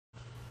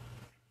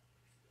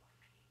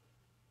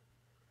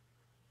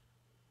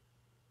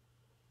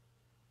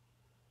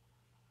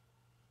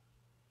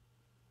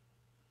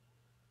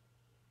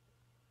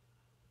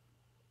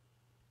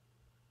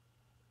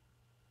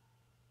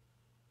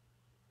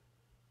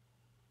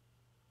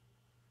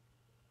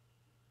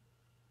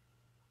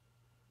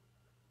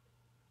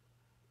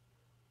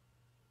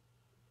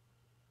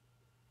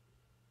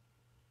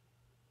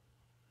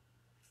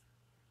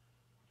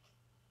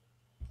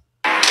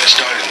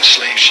started in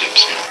slave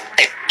ships.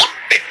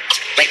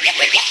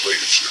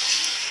 Slave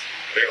ships.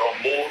 There are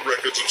more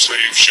records of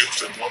slave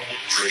ships than one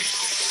would dream.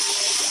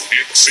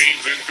 It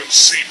seems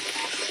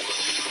inconceivable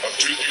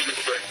until you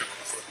reflect that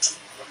for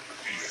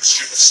 200 years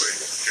ships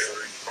sailed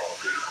carrying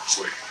cargo of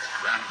slaves.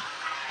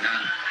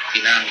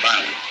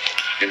 Non-violent.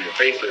 In the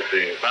face of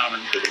the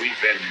violence that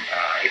we've been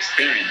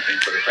experiencing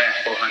for the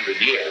past 400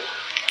 years,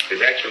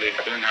 is actually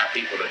doing our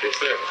people a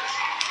disservice.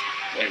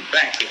 In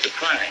fact, it's a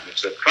crime.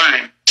 It's a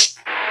crime.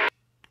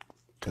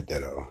 Cut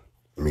that off.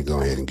 Let me go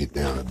ahead and get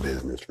down to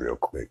business real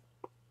quick.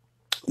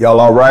 Y'all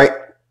all right?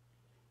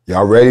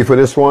 Y'all ready for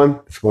this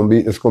one? It's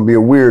gonna be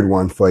a weird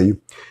one for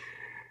you.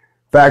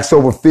 Factz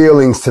Ova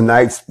Feelingz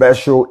tonight,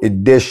 special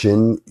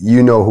edition.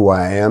 You know who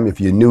I am.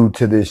 If you're new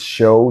to this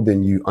show,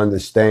 then you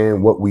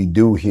understand what we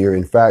do here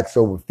in Factz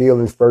Ova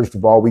Feelingz. First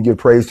of all, we give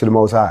praise to the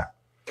Most High.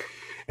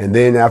 And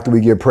then after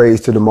we give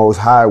praise to the Most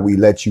High, we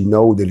let you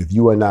know that if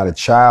you are not a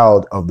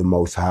child of the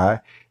Most High,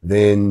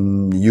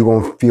 then you're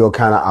going to feel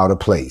kind of out of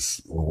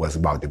place with what's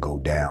about to go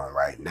down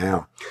right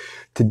now.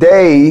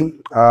 Today,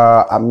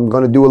 I'm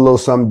going to do a little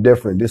something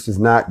different. This is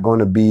not going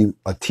to be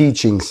a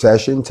teaching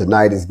session.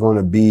 Tonight is going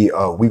to be,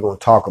 we're going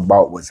to talk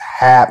about what's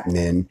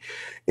happening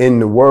in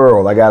the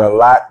world. I got a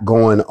lot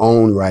going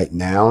on right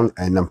now,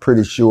 and I'm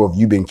pretty sure if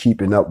you've been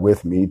keeping up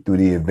with me through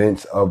the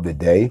events of the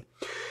day,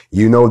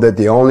 you know that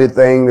the only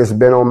thing that's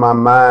been on my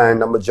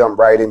mind, I'm going to jump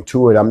right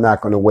into it. I'm not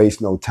going to waste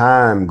no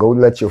time. Go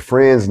let your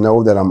friends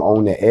know that I'm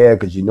on the air,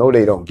 because you know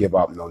they don't give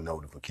up no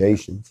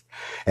notifications.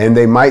 And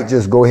they might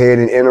just go ahead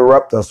and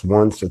interrupt us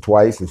once or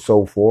twice and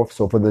so forth.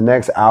 So for the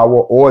next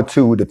hour or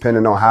two,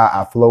 depending on how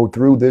I flow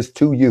through this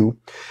to you,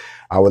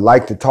 I would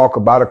like to talk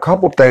about a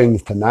couple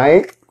things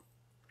tonight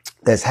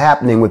that's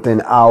happening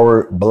within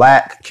our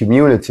Black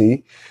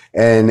community.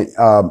 And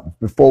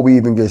before we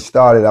even get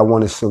started, I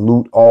want to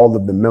salute all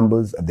of the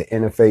members of the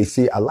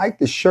NFAC. I like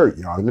this shirt,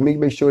 y'all. Let me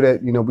make sure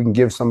that, you know, we can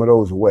give some of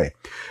those away.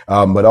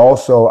 But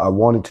also, I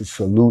wanted to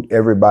salute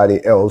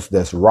everybody else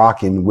that's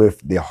rocking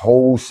with the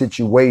whole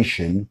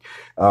situation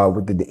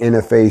with the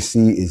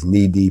NFAC is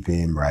knee deep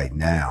in right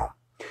now.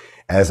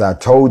 As I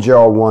told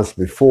y'all once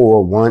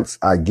before, once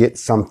I get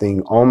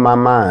something on my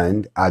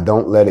mind, I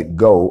don't let it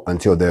go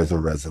until there's a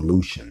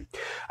resolution.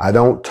 I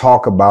don't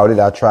talk about it.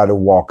 I try to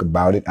walk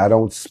about it. I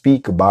don't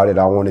speak about it.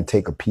 I want to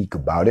take a peek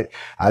about it.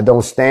 I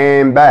don't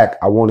stand back.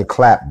 I want to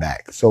clap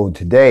back. So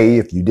today,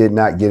 if you did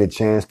not get a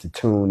chance to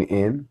tune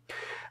in,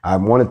 I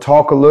want to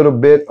talk a little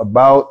bit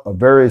about a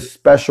very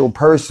special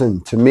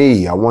person to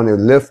me. I want to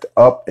lift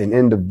up an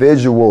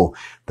individual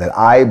that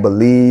I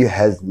believe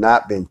has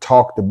not been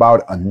talked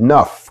about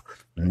enough.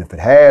 And if it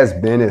has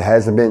been, it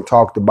hasn't been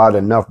talked about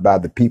enough by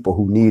the people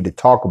who need to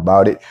talk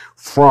about it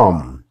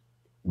from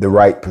the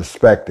right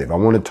perspective. I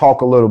want to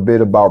talk a little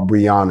bit about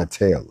Breonna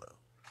Taylor.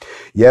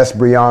 Yes,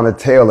 Breonna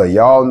Taylor.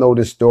 Y'all know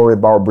the story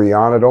about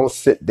Breonna. Don't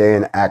sit there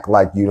and act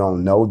like you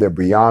don't know that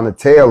Breonna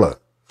Taylor,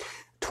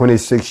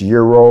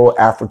 26-year-old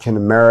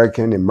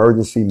African-American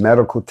emergency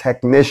medical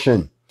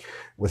technician,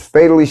 was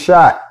fatally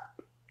shot.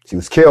 She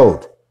was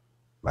killed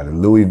by the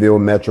Louisville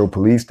Metro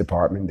Police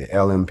Department, the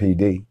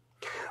LMPD.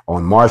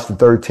 On March the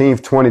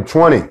 13th,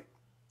 2020,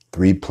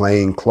 3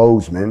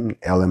 plainclothesmen,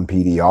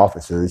 LMPD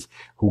officers,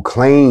 who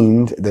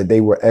claimed that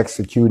they were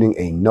executing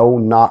a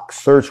no-knock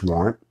search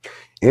warrant,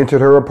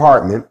 entered her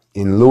apartment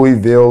in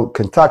Louisville,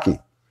 Kentucky.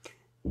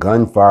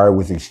 Gunfire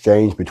was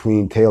exchanged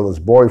between Taylor's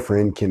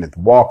boyfriend, Kenneth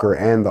Walker,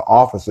 and the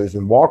officers,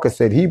 and Walker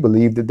said he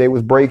believed that they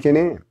was breaking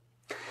in.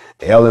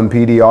 The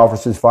LMPD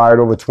officers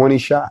fired over 20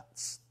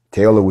 shots.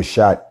 Taylor was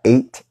shot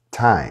 8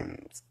 times.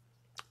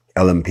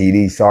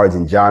 LMPD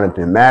Sergeant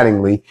Jonathan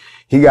Mattingly,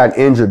 he got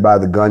injured by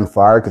the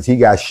gunfire because he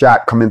got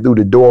shot coming through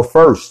the door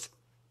first.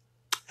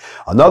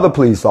 Another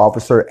police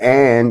officer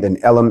and an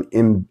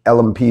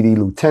LMPD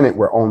lieutenant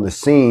were on the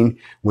scene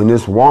when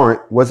this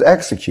warrant was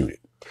executed.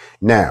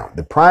 Now,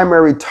 the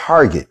primary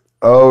target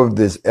of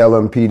this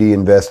LMPD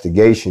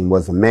investigation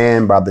was a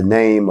man by the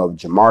name of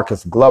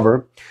Jamarcus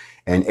Glover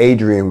and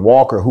Adrian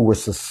Walker, who were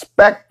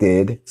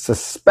suspected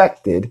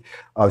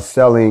of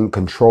selling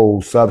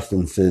controlled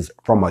substances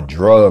from a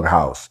drug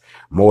house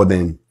more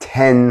than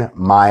 10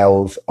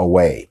 miles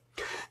away.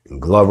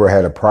 And Glover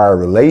had a prior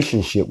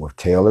relationship with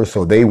Taylor,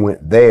 so they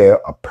went there.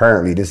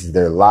 Apparently, this is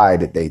their lie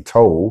that they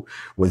told,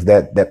 was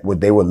that what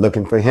they were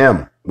looking for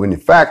him, when the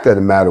fact of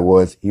the matter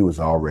was he was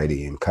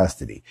already in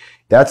custody.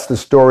 That's the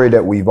story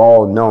that we've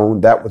all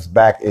known. That was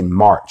back in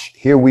March.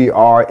 Here we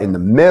are in the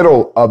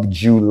middle of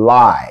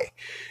July,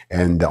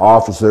 and the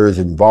officers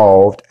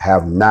involved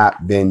have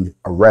not been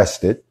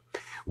arrested.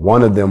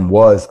 One of them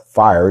was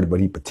fired, but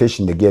he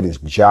petitioned to get his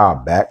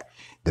job back.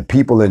 The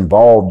people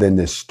involved in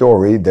this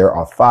story, there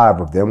are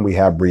 5 of them. We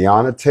have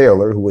Breonna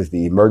Taylor, who is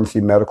the emergency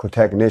medical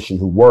technician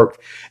who worked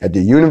at the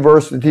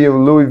University of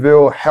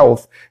Louisville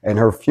Health, and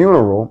her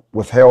funeral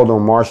was held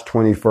on March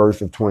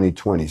 21st of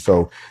 2020.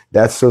 So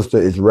That sister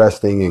is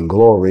resting in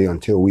glory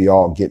until we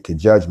all get to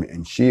judgment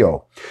and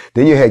Sheol.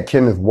 Then you had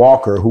Kenneth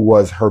Walker, who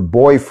was her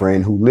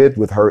boyfriend, who lived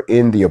with her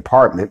in the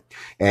apartment.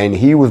 And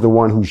he was the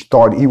one who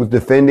started, he was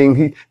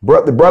defending,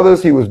 the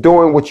brothers, he was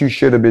doing what you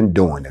should have been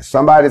doing. If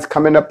somebody's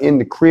coming up in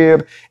the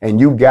crib and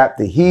you got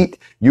the heat,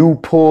 you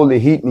pull the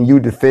heat and you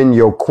defend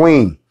your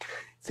queen.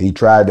 So he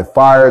tried to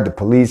fire. The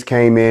police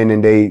came in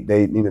and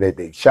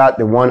they shot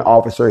the one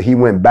officer. He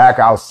went back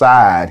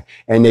outside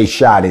and they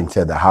shot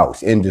into the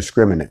house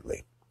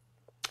indiscriminately.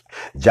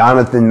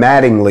 Jonathan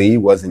Mattingly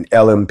was an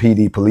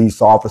LMPD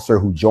police officer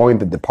who joined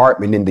the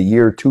department in the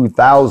year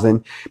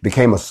 2000,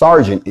 became a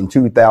sergeant in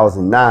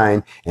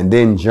 2009, and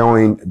then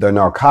joined the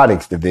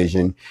narcotics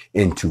division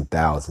in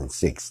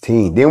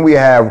 2016. Then we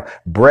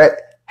have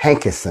Brett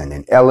Hankison,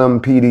 an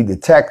LMPD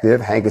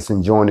detective.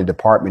 Hankison joined the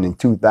department in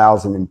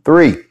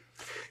 2003.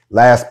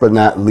 Last but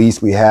not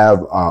least, we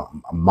have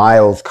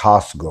Miles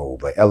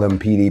Cosgrove, an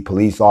LMPD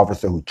police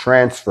officer who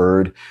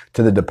transferred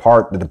to the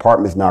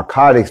department's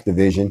narcotics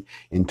division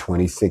in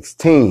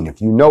 2016. If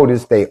you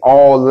notice, they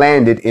all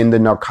landed in the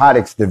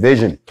narcotics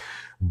division.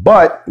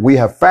 But we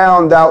have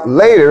found out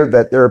later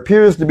that there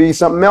appears to be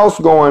something else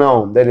going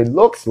on, that it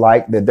looks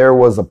like that there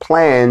was a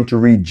plan to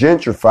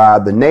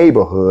regentrify the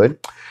neighborhood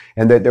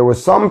and that there were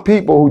some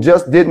people who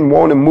just didn't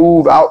want to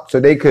move out so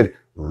they could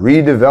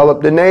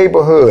redevelop the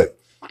neighborhood.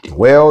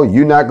 Well,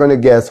 you're not going to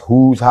guess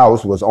whose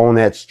house was on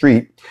that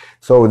street.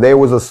 So there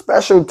was a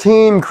special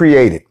team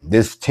created.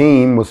 This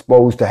team was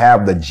supposed to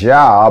have the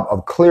job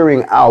of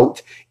clearing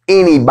out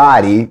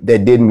anybody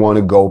that didn't want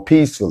to go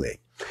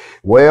peacefully.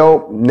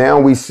 Well, now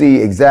we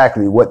see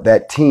exactly what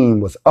that team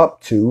was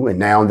up to. And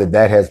now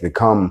that has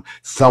become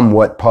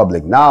somewhat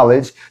public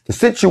knowledge, the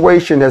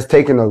situation has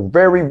taken a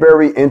very,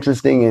 very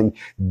interesting and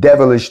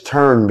devilish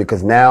turn,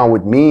 because now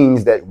it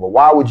means that, well,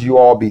 why would you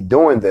all be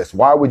doing this?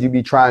 Why would you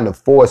be trying to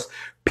force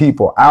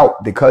people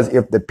out? Because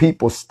if the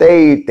people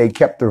stayed, they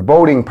kept their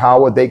voting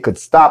power, they could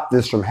stop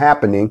this from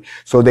happening.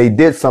 So they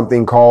did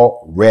something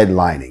called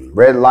redlining.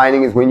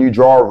 Redlining is when you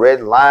draw a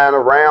red line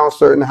around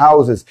certain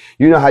houses.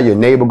 You know how your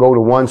neighbor go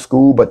to one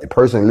school, but the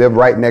person live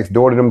right next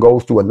door to them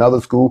goes to another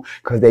school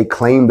because they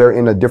claim they're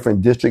in a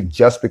different district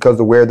just because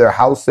of where their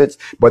house sits,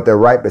 but they're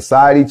right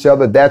beside each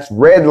other. That's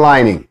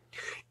redlining.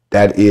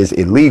 That is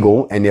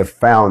illegal. And if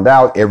found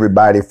out,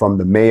 everybody from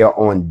the mayor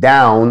on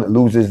down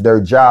loses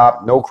their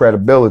job, no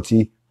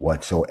credibility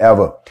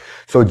whatsoever.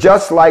 So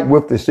just like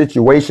with the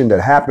situation that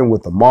happened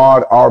with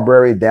Ahmaud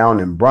Arbery down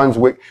in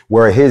Brunswick,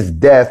 where his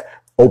death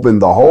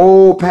opened the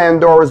whole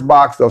Pandora's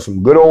box of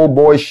some good old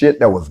boy shit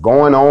that was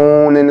going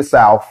on in the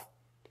South,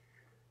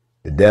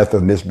 the death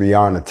of Miss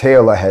Breonna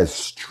Taylor has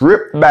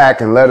stripped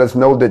back and let us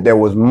know that there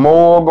was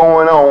more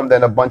going on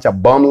than a bunch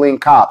of bumbling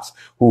cops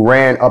who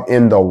ran up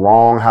in the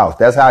wrong house.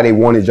 That's how they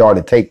wanted y'all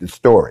to take the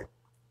story.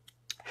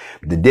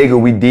 The digger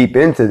we deep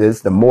into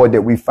this, the more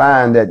that we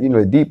find that,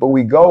 the deeper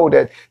we go,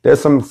 that there's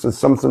some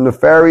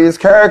nefarious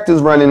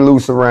characters running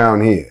loose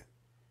around here.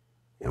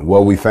 And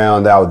what we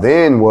found out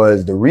then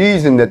was the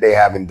reason that they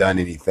haven't done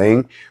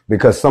anything,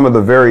 because some of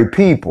the very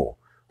people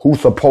who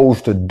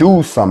supposed to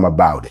do something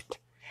about it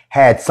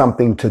had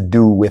something to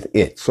do with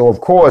it. So of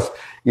course,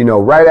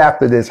 right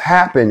after this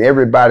happened,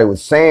 everybody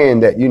was saying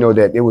that,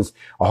 that it was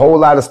a whole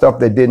lot of stuff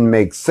that didn't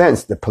make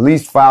sense. The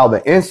police filed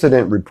an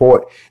incident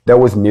report that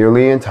was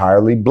nearly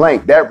entirely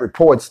blank. That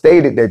report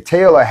stated that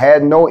Taylor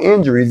had no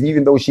injuries,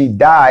 even though she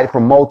died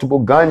from multiple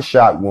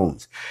gunshot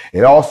wounds.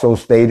 It also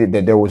stated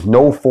that there was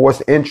no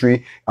forced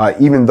entry,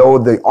 even though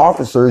the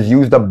officers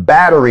used a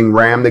battering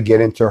ram to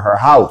get into her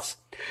house.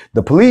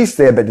 The police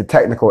said that the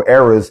technical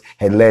errors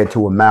had led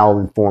to a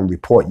malinformed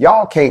report.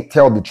 Y'all can't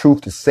tell the truth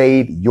to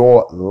save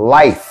your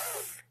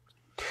life.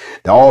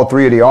 All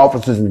three of the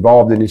officers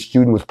involved in this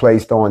shooting was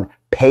placed on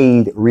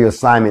paid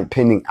reassignment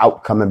pending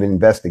outcome of an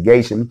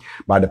investigation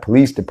by the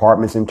police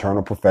department's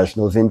internal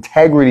professionals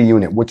integrity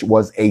unit, which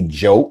was a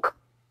joke.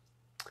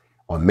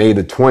 On May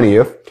the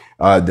 20th,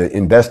 the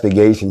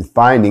investigation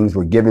findings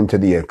were given to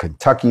the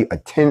Kentucky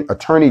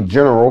Attorney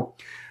General,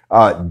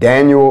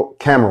 Daniel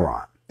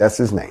Cameron. That's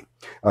his name.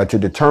 To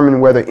determine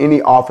whether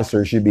any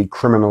officer should be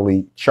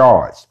criminally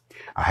charged.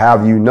 I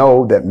have you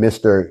know that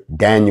Mr.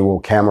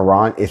 Daniel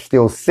Cameron is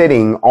still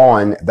sitting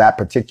on that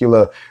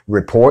particular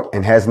report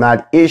and has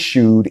not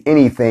issued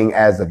anything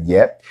as of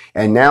yet.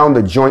 And now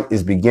the joint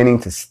is beginning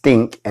to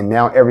stink, and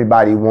now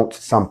everybody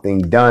wants something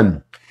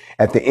done.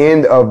 At the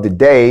end of the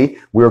day,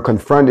 we're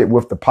confronted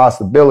with the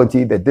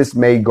possibility that this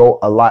may go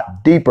a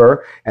lot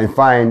deeper and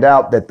find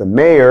out that the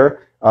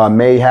mayor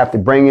may have to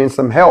bring in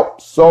some help.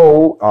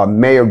 So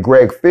Mayor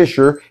Greg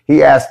Fisher,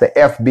 he asked the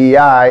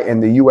FBI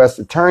and the U.S.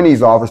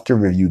 Attorney's Office to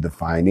review the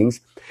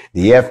findings.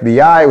 The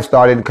FBI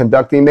started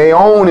conducting their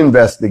own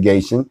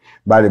investigation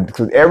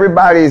because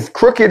everybody's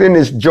crooked in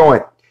this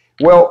joint.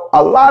 Well,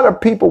 a lot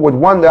of people would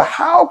wonder,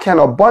 how can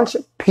a bunch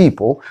of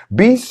people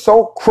be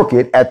so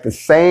crooked at the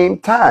same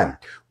time?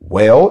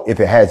 Well, if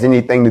it has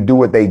anything to do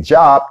with their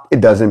job,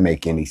 it doesn't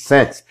make any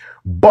sense.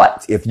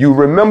 But if you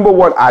remember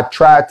what I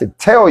tried to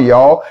tell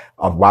y'all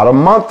about a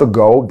month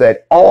ago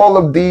that all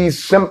of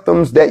these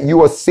symptoms that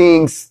you are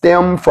seeing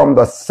stem from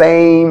the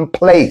same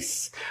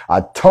place.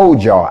 I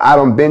told y'all, I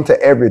done been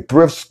to every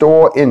thrift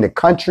store in the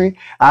country.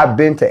 I've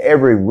been to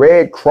every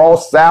Red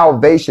Cross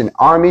Salvation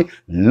Army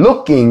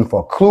looking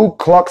for Ku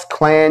Klux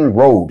Klan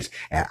robes,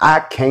 and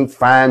I can't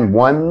find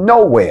one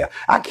nowhere.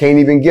 I can't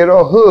even get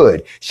a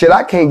hood. Shit,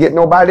 I can't get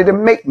nobody to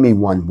make me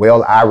one.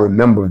 Well, I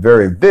remember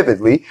very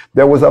vividly,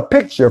 there was a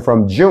picture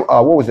from June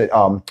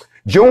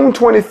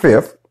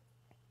 25th.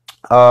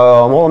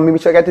 Hold on, let me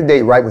check out the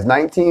date, right? It was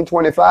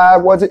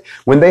 1925, was it?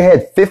 When they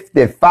had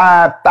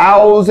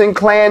 55,000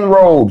 Klan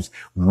robes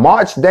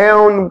marched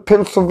down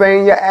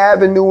Pennsylvania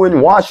Avenue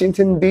in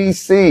Washington,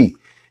 D.C.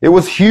 It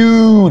was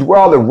huge. Where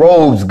all the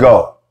robes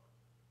go?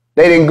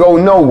 They didn't go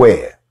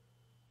nowhere.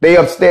 They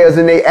upstairs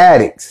in their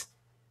attics.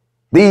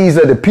 These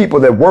are the people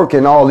that work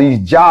in all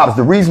these jobs.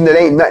 The reason that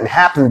ain't nothing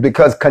happens is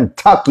because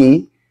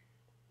Kentucky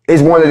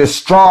is one of the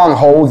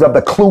strongholds of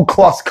the Ku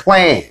Klux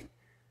Klan.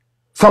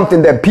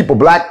 Something that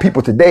black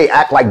people today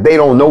act like they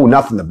don't know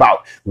nothing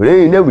about. Well,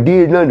 they ain't never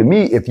did nothing to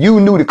me. If you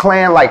knew the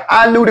Klan like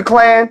I knew the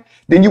Klan,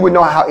 then you would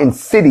know how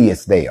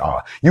insidious they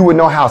are. You would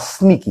know how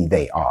sneaky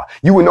they are.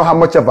 You would know how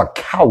much of a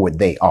coward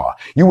they are.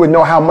 You would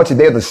know how much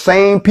they're the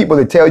same people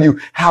that tell you,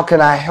 how can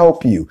I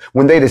help you?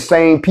 When they're the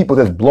same people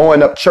that's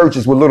blowing up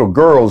churches with little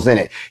girls in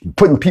it,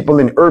 putting people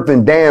in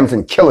earthen dams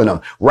and killing them,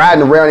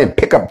 riding around in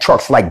pickup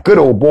trucks like good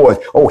old boys,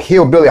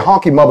 hillbilly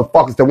honky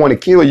motherfuckers that want to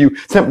kill you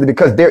simply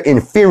because they're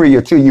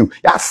inferior to you.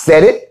 I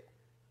said it.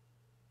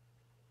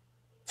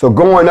 So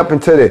going up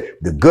into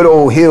the good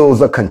old hills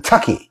of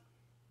Kentucky,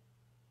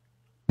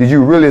 did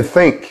you really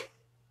think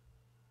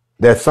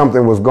that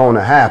something was going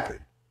to happen?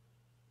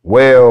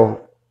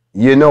 Well,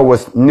 you know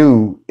what's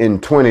new in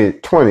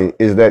 2020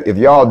 is that if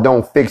y'all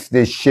don't fix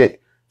this shit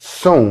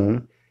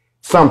soon,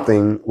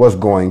 something was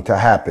going to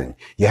happen.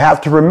 You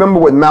have to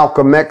remember what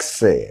Malcolm X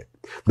said.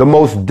 The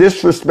most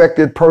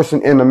disrespected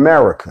person in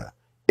America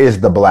is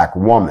the black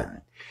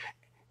woman.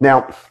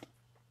 Now,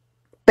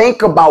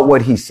 think about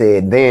what he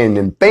said then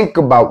and think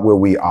about where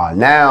we are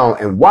now.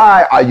 And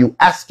why are you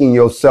asking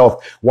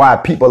yourself why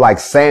people like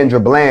Sandra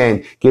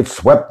Bland get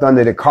swept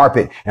under the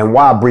carpet and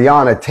why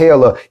Breonna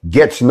Taylor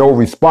gets no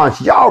response?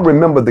 Y'all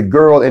remember the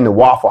girl in the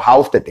Waffle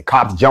House that the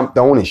cops jumped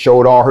on and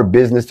showed all her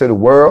business to the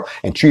world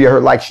and treated her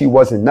like she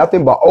wasn't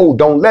nothing? But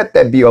don't let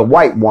that be a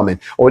white woman.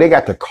 They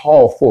got to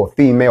call for a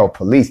female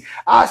police.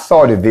 I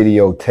saw the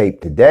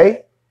videotape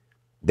today.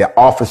 The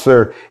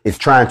officer is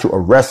trying to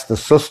arrest the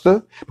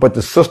sister, but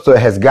the sister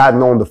has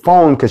gotten on the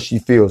phone because she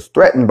feels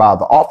threatened by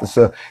the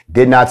officer,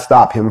 did not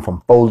stop him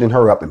from folding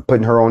her up and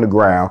putting her on the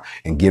ground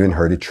and giving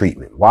her the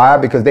treatment. Why?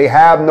 Because they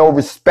have no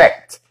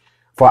respect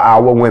for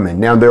our women.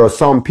 Now, there are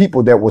some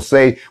people that will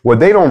say, well,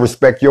 they don't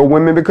respect your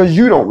women because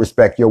you don't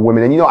respect your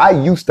women. And, I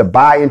used to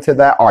buy into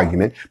that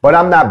argument, but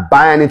I'm not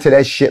buying into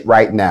that shit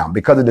right now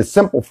because of the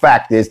simple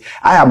fact is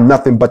I have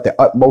nothing but the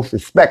utmost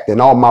respect, and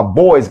all my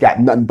boys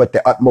got nothing but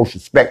the utmost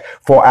respect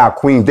for our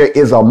queens. There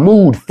is a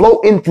mood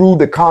floating through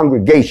the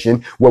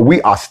congregation where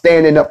we are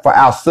standing up for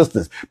our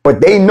sisters, but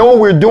they know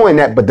we're doing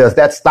that. But does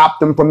that stop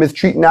them from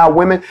mistreating our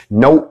women?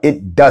 No,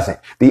 it doesn't.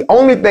 The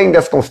only thing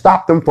that's going to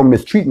stop them from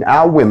mistreating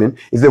our women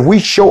is if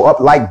we show up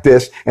like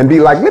this and be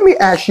like, let me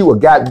ask you a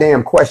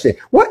goddamn question.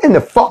 What in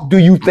the fuck do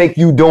you think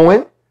you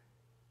doing?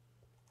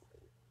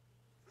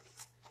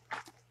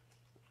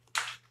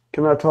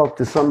 Can I talk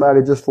to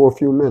somebody just for a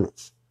few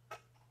minutes?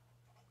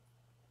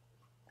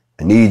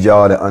 I need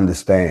y'all to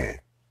understand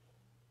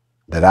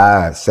that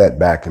I sat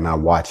back and I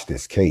watched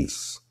this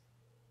case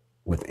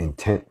with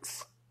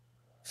intense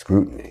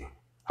scrutiny.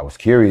 I was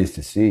curious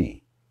to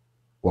see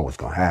what was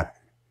going to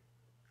happen.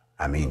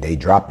 I mean, they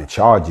dropped the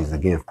charges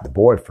against the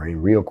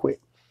boyfriend real quick.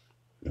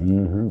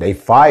 They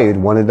fired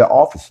one of the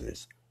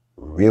officers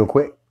real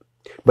quick.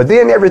 But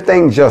then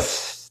everything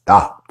just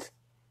stopped.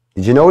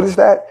 Did you notice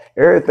that?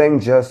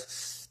 Everything just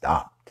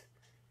stopped.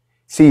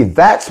 See,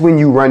 that's when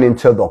you run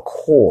into the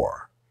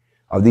core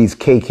of these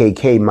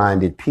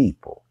KKK-minded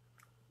people.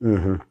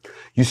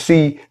 You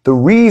see, the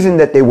reason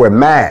that they wear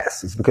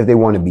masks is because they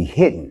want to be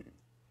hidden.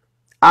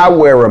 I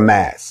wear a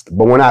mask,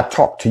 but when I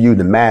talk to you,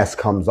 the mask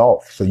comes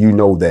off, so you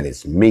know that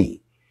it's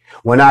me.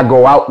 When I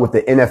go out with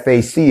the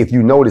NFAC, if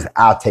you notice,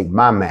 I'll take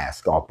my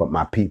mask off, but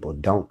my people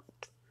don't.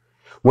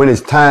 When it's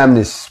time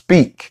to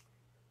speak,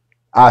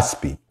 I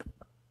speak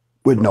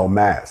with no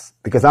mask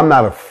because I'm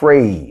not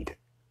afraid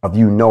of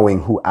you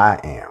knowing who I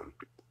am.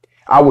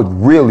 I would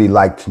really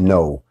like to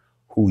know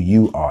who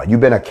you are.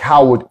 You've been a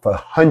coward for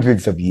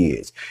hundreds of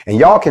years, and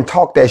y'all can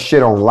talk that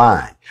shit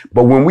online.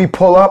 But when we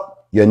pull up,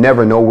 you're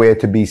never nowhere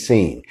to be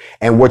seen.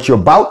 And what you're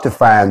about to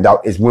find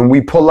out is when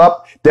we pull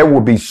up, there will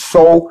be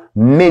so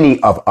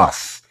many of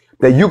us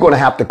that you're going to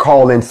have to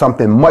call in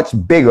something much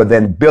bigger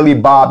than Billy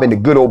Bob and the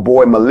good old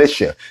boy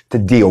militia to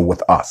deal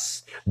with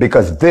us,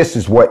 because this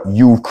is what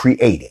you've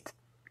created.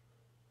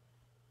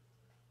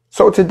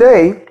 So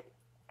today,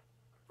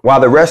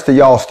 while the rest of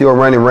y'all still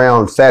running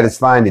around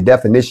satisfying the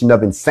definition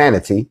of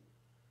insanity,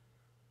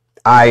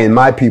 I and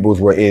my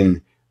peoples were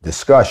in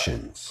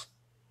discussions.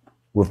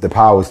 with the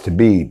powers to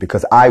be,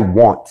 because I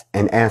want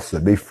an answer.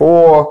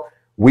 Before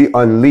we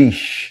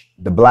unleash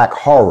the black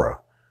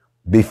horror,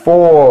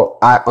 before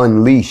I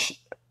unleash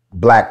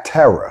black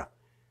terror,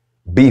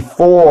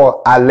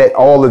 before I let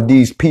all of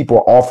these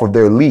people off of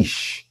their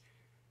leash,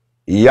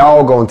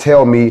 y'all gonna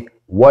tell me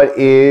what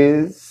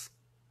is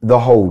the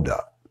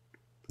holdup.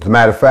 As a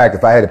matter of fact,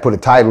 if I had to put a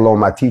title on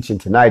my teaching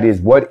tonight,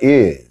 is what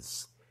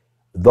is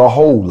the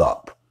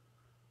holdup?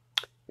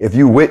 If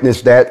you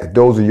witnessed that,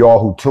 those of y'all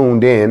who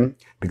tuned in,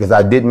 because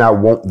I did not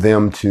want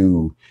them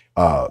to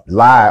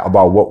lie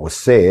about what was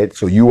said.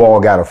 So you all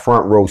got a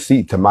front row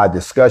seat to my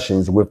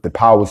discussions with the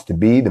powers to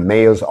be, the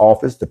mayor's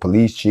office, the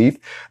police chief,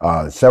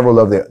 several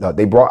of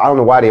they brought, I don't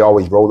know why they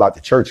always roll out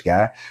the church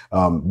guy.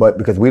 But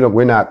because we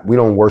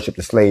don't worship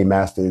the slave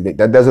master.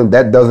 That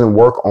doesn't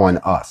work on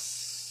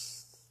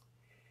us.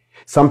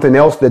 Something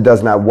else that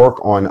does not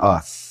work on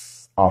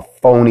us are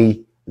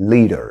phony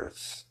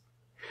leaders.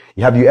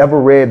 Have you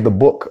ever read the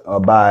book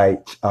by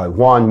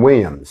Juan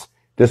Williams?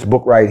 This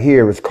book right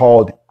here is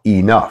called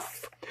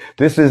Enough.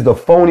 This is the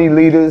phony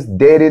leaders,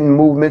 dead-end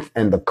movements,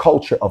 and the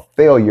culture of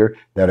failure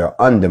that are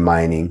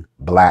undermining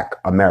Black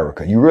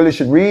America. You really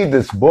should read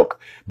this book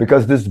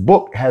because this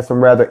book has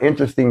some rather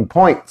interesting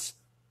points.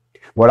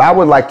 What I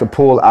would like to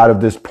pull out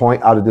of this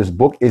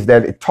book is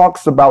that it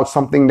talks about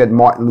something that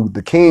Martin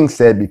Luther King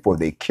said before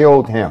they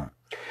killed him.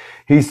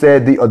 He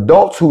said the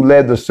adults who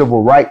led the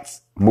civil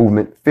rights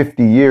movement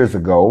 50 years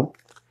ago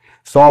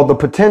saw the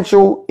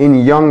potential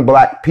in young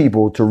Black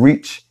people to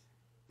reach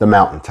the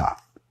mountaintop.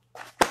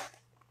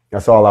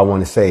 That's all I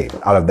want to say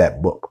out of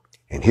that book.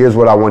 And here's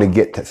what I want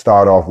to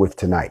start off with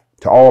tonight.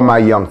 To all my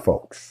young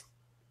folks.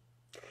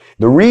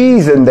 The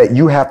reason that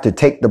you have to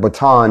take the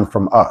baton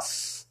from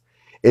us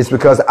is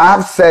because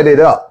I've set it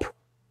up,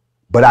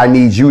 but I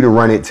need you to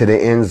run it to the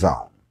end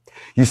zone.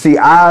 You see,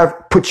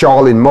 I've put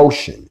y'all in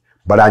motion,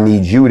 but I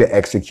need you to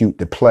execute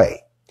the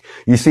play.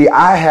 You see,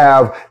 I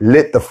have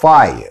lit the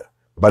fire,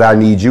 but I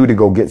need you to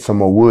go get some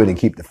more wood and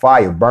keep the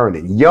fire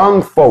burning.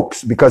 Young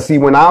folks, because see,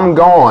 when I'm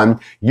gone,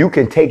 you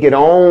can take it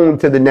on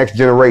to the next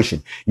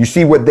generation. You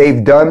see what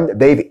they've done?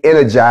 They've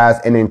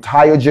energized an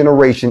entire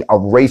generation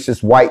of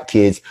racist white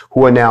kids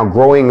who are now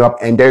growing up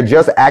and they're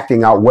just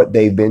acting out what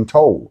they've been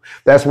told.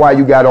 That's why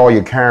you got all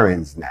your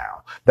Karens now.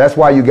 That's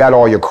why you got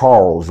all your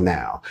Carls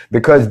now,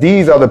 because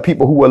these are the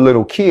people who were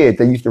little kids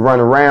that used to run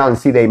around and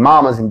see their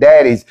mamas and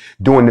daddies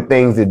doing the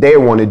things that they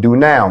want to do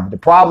now. The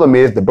problem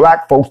is the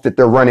Black folks that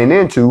they're running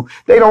into,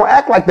 they don't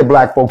act like the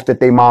Black folks that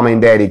their mama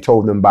and daddy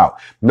told them about.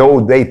 No,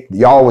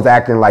 y'all was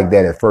acting like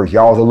that at first.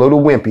 Y'all was a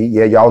little wimpy.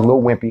 Yeah, y'all was a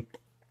little wimpy.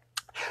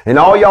 And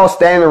all y'all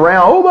standing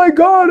around, oh my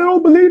God, I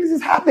don't believe this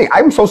is happening.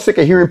 I'm so sick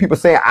of hearing people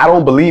saying, I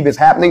don't believe it's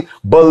happening.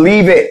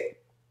 Believe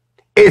it.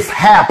 It's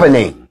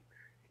happening.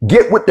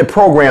 Get with the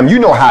program. You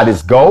know how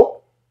this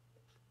go.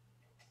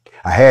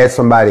 I had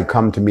somebody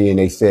come to me and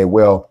they said,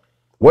 well,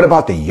 what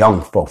about the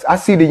young folks? I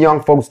see the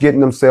young folks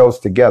getting themselves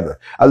together.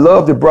 I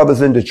love the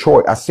brothers in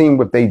Detroit. I seen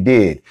what they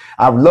did.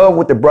 I love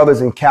what the brothers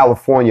in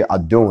California are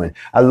doing.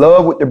 I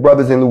love what the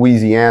brothers in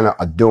Louisiana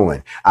are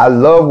doing. I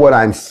love what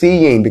I'm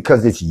seeing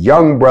because it's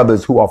young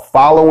brothers who are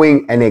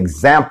following an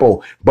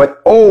example.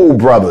 But old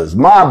brothers,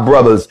 my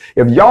brothers,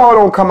 if y'all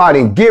don't come out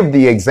and give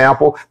the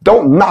example,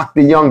 don't knock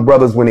the young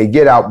brothers when they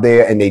get out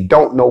there and they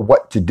don't know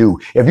what to do.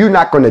 If you're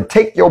not going to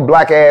take your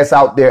Black ass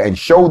out there and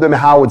show them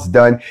how it's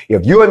done,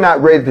 if you're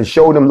not ready to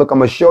show them, look, I'm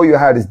going to show you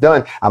how it's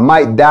done. I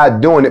might die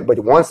doing it, but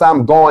once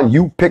I'm gone,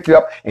 you pick it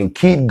up and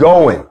keep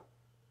going.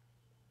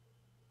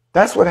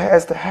 That's what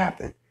has to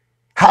happen.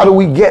 How do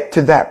we get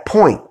to that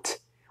point?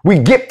 We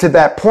get to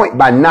that point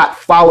by not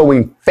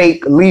following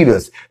fake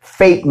leaders,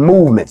 fake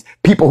movements,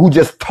 people who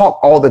just talk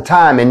all the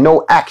time and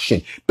no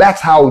action. That's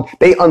how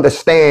they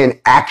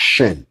understand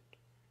action.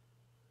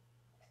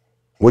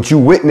 What you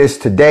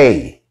witnessed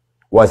today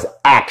was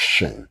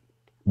action.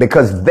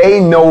 Because they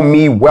know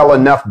me well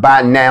enough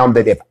by now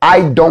that if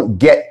I don't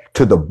get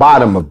to the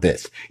bottom of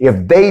this,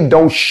 if they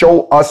don't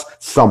show us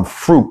some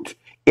fruit,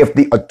 if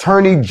the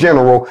Attorney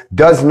General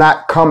does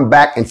not come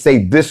back and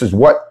say, this is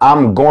what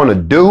I'm going to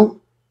do,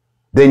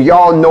 then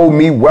y'all know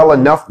me well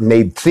enough and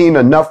they've seen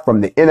enough from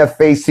the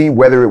NFAC,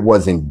 whether it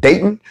was in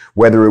Dayton,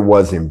 whether it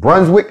was in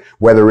Brunswick,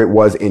 whether it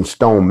was in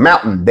Stone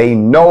Mountain. They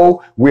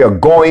know we are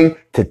going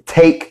to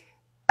take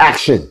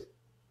action.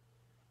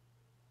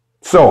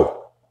 So,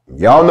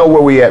 y'all know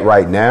where we at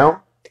right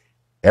now.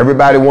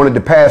 Everybody wanted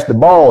to pass the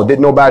ball.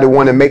 Didn't nobody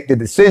want to make the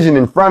decision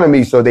in front of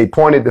me, so they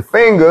pointed the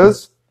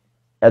fingers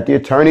at the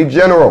Attorney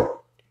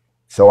General.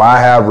 So I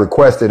have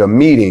requested a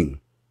meeting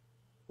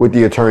with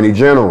the Attorney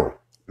General.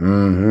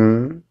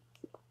 Now,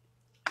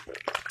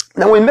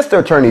 when Mr.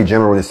 Attorney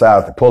General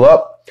decides to pull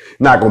up,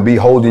 not going to be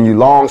holding you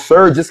long,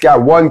 sir. Just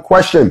got one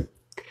question.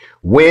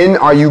 When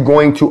are you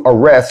going to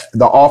arrest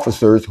the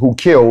officers who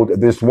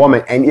killed this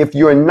woman? And if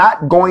you're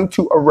not going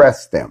to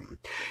arrest them,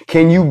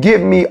 can you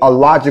give me a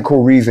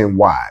logical reason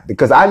why?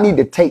 Because I need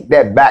to take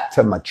that back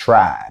to my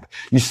tribe.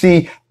 You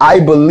see, I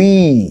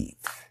believe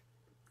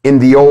in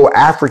the old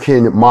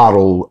African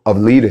model of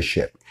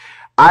leadership.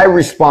 I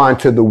respond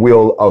to the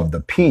will of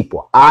the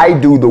people. I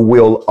do the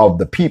will of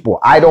the people.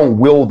 I don't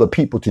will the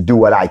people to do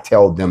what I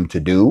tell them to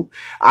do.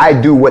 I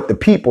do what the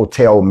people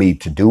tell me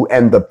to do,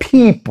 and the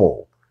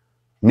people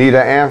need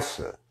an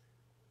answer.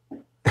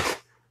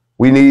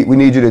 We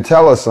need you to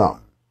tell us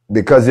something,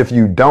 because if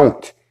you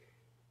don't,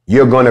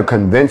 you're going to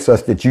convince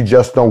us that you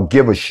just don't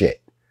give a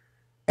shit.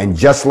 And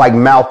just like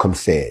Malcolm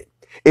said,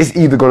 it's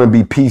either going to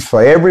be peace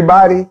for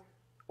everybody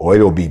or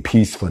it'll be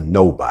peace for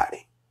nobody.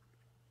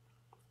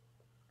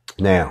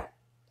 Now,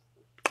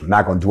 I'm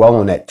not going to dwell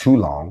on that too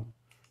long,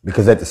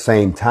 because at the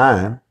same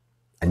time,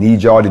 I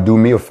need y'all to do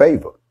me a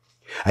favor.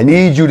 I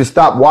need you to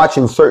stop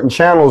watching certain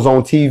channels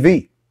on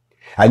TV.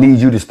 I need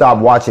you to stop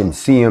watching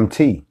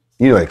CMT,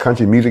 the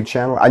country music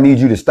channel. I need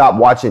you to stop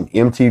watching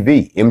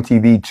MTV,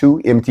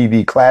 MTV2,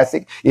 MTV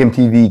Classic,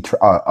 MTV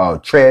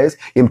Trez,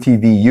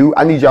 MTVU.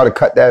 I need y'all to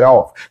cut that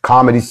off.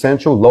 Comedy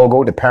Central,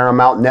 Logo, the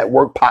Paramount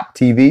Network, Pop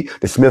TV,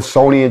 the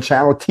Smithsonian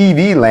Channel,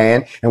 TV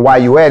Land, and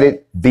while you at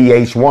it,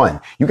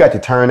 VH1. You got to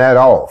turn that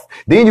off.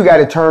 Then you got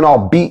to turn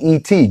off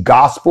BET,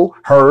 gospel,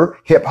 her,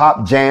 hip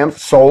hop,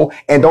 jams, soul,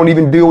 and don't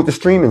even deal with the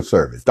streaming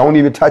service. Don't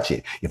even touch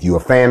it. If you're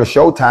a fan of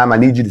Showtime, I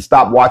need you to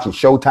stop watching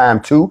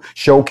Showtime 2,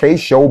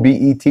 Showcase, Show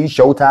BET,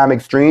 Showtime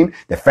Extreme,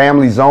 the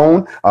Family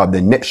Zone,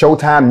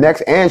 Showtime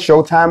Next, and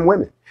Showtime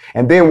Women.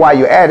 And then while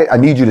you're at it, I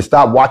need you to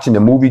stop watching the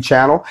Movie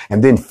Channel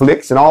and then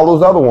Flicks and all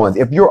those other ones.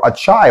 If you're a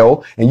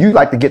child and you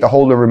like to get the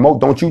hold of the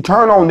remote, don't you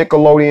turn on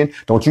Nickelodeon.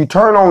 Don't you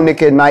turn on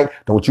Nick at Night.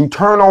 Don't you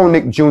turn on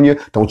Nick Jr.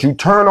 Don't you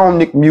turn on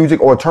Nick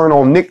Music or turn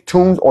on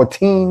Nicktoons or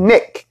Teen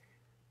Nick.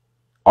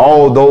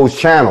 All those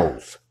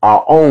channels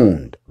are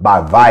owned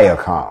by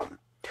Viacom.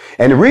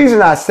 And the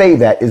reason I say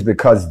that is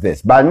because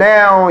this. By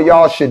now,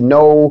 y'all should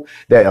know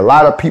that a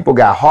lot of people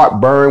got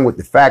heartburn with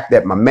the fact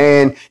that my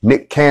man,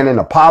 Nick Cannon,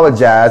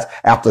 apologized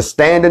after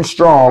standing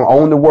strong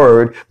on the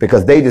word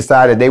because they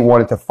decided they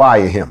wanted to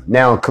fire him.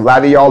 Now, a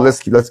lot of y'all,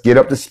 let's get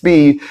up to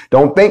speed.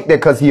 Don't think that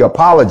because he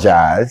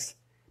apologized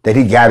that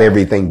he got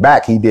everything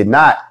back. He did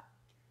not.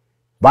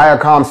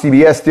 Viacom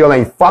CBS still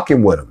ain't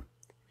fucking with him.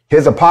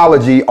 His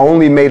apology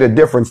only made a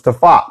difference to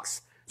Fox.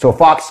 So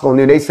Fox is going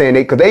to, they saying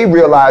because they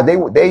realize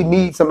they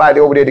need somebody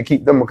over there to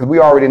keep them, because we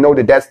already know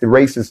that that's the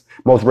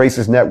most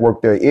racist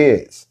network there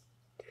is.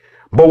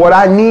 But what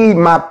I need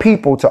my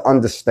people to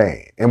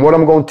understand, and what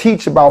I'm going to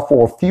teach about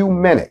for a few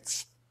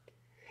minutes,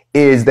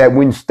 is that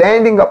when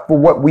standing up for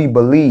what we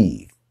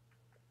believe,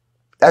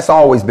 that's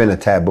always been a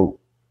taboo.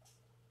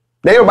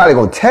 Now, ain't nobody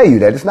going to tell you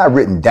that. It's not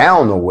written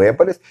down nowhere,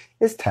 but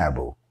it's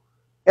taboo.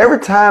 Every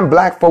time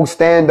black folks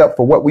stand up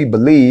for what we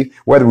believe,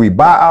 whether we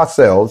by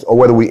ourselves or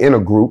whether we in a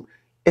group,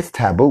 it's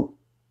taboo.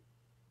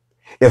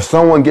 If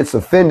someone gets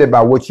offended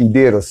by what you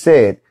did or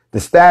said, the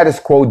status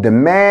quo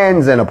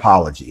demands an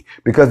apology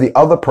because the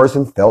other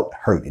person felt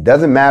hurt. It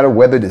doesn't matter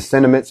whether the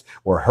sentiments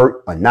were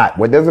hurt or not.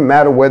 It doesn't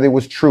matter whether it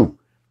was true.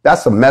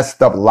 That's a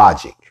messed up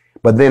logic.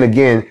 But then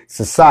again,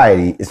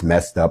 society is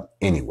messed up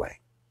anyway.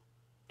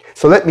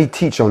 So let me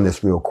teach on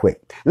this real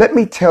quick. Let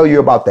me tell you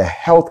about the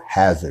health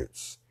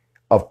hazards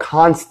of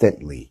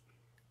constantly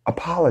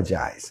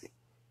apologizing.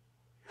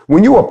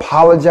 When you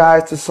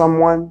apologize to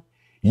someone,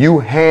 you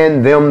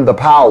hand them the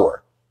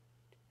power.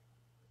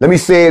 Let me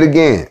say it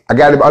again. I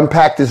got to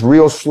unpack this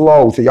real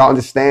slow so y'all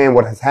understand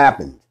what has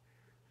happened.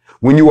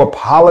 When you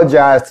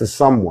apologize to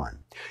someone,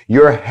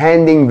 you're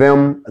handing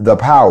them the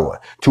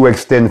power to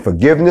extend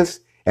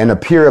forgiveness and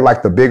appear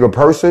like the bigger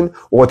person,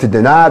 or to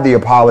deny the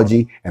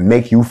apology and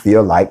make you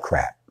feel like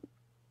crap.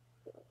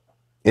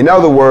 In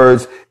other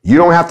words, you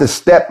don't have to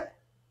step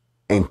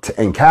and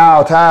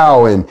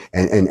kowtow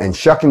and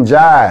shuck and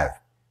jive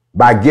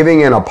by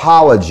giving an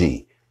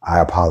apology. I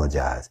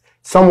apologize.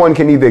 Someone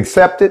can either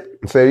accept it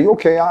and say,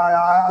 okay,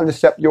 I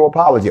accept your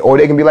apology. Or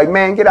they can be like,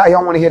 man, get out here. I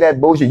don't want to hear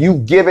that bullshit.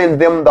 You've given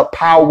them the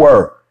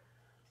power.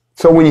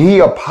 So when he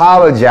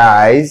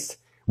apologized,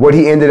 what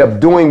he ended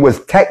up doing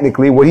was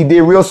technically what he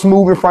did real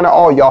smooth in front of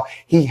all y'all.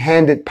 He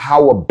handed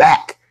power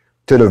back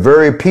to the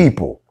very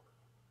people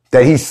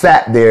that he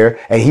sat there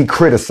and he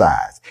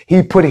criticized.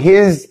 He put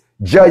his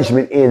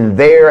judgment in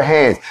their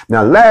hands.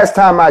 Now, last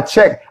time I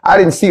checked, I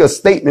didn't see a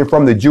statement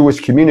from the Jewish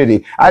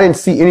community. I didn't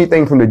see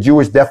anything from the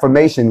Jewish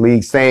Defamation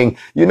League saying,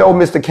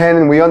 Mr.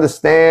 Cannon, we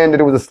understand that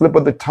it was a slip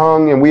of the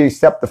tongue and we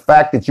accept the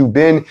fact that your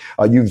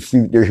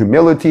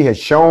humility has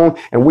shown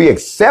and we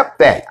accept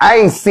that. I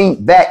ain't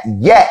seen that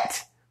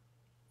yet.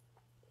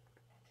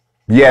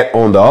 Yet,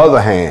 on the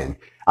other hand,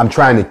 I'm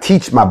trying to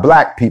teach my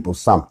black people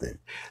something.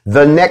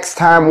 The next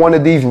time one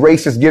of these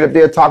racists get up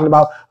there talking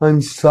about,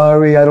 I'm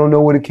sorry, I don't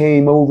know what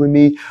came over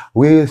me.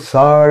 We're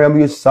sorry,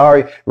 I'm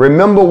sorry.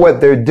 Remember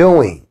what they're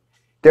doing.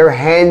 They're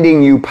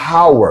handing you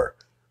power.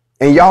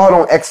 And y'all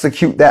don't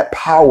execute that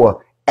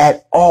power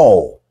at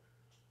all.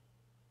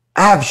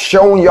 I've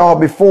shown y'all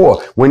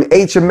before when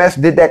HMS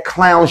did that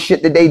clown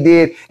shit that they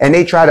did and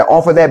they tried to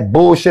offer that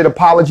bullshit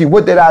apology.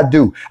 What did I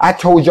do? I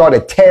told y'all to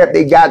tear up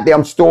their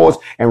goddamn stores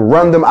and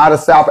run them out of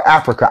South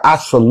Africa. I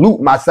salute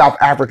my South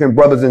African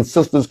brothers and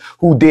sisters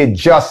who did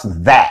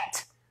just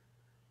that.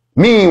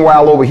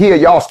 Meanwhile, over here,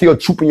 y'all still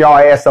trooping y'all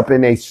ass up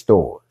in their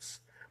stores.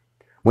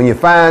 When you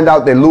find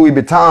out that Louis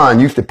Vuitton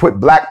used to put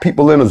black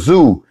people in a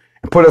zoo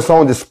and put us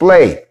on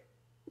display,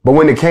 but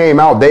when it came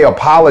out, they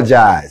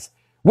apologized.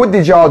 What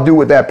did y'all do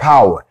with that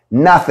power?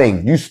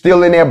 Nothing. You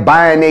still in there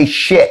buying their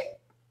shit.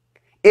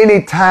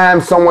 Anytime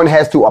someone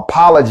has to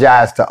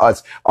apologize to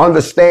us,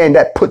 understand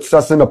that puts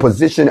us in a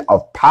position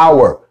of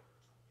power.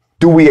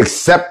 Do we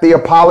accept the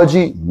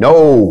apology?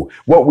 No.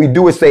 What we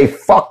do is say,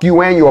 fuck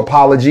you and your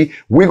apology.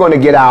 We're going to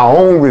get our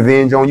own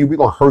revenge on you. We're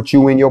going to hurt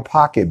you in your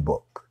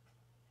pocketbook.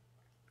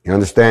 You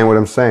understand what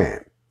I'm saying?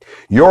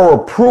 Your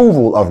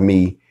approval of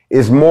me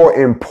is more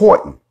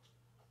important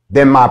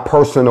than my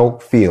personal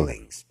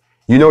feelings.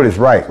 You know this,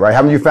 right?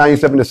 Haven't you found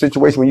yourself in a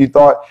situation when you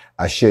thought,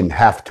 I shouldn't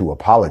have to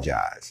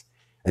apologize?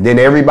 And then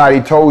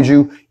everybody told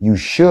you, you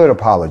should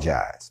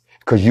apologize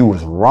because you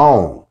was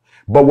wrong.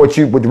 But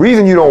the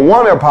reason you don't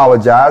want to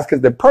apologize,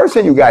 because the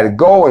person you got to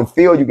go and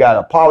feel you got to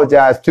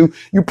apologize to,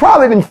 you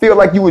probably didn't feel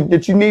like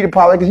that you need to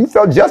apologize because you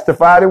felt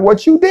justified in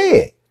what you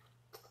did.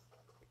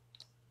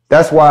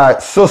 That's why,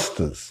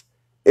 sisters,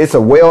 it's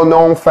a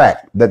well-known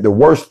fact that the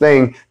worst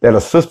thing that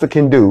a sister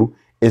can do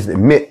is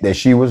admit that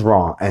she was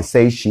wrong and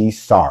say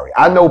she's sorry.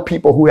 I know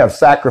people who have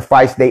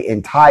sacrificed their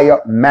entire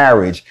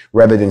marriage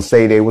rather than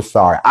say they were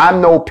sorry. I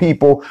know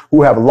people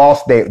who have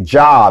lost their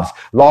jobs,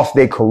 lost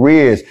their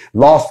careers,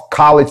 lost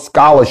college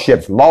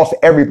scholarships, lost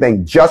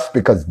everything just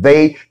because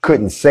they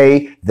couldn't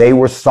say they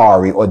were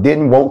sorry or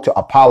didn't want to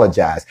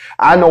apologize.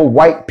 I know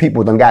white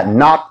people done got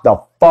knocked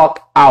the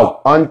fuck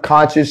out,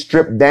 unconscious,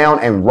 stripped down,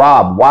 and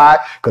robbed. Why?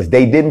 Because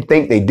they didn't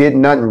think they did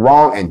nothing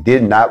wrong and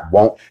did not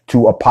want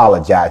to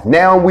apologize.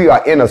 Now we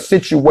are in a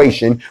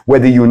situation where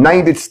the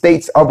United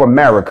States of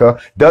America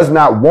does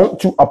not want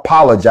to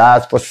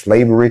apologize for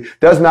slavery,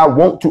 does not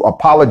want to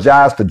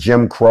apologize for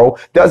Jim Crow,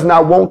 does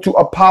not want to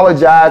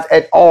apologize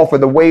at all for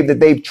the way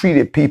that they've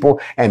treated people,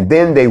 and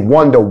then they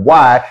wonder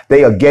why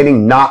they are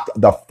getting knocked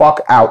the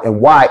fuck out and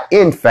why,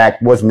 in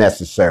fact, was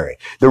necessary.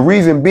 The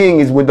reason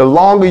being is when the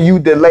longer you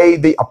delay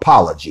the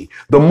apology,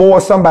 the more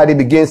somebody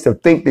begins to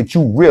think that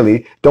you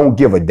really don't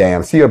give a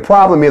damn. See, the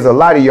problem is a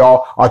lot of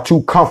y'all are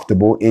too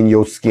comfortable in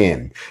your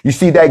skin. You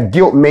see, that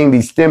guilt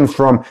mainly stems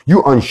from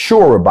you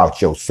unsure about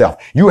yourself.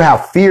 You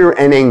have fear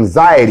and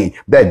anxiety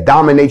that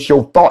dominates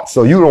your thoughts,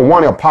 so you don't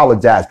want to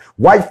apologize.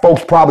 White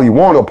folks probably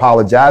want to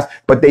apologize,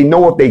 but they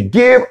know if they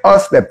give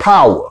us the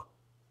power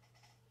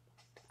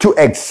to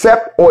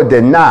accept or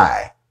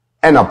deny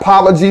an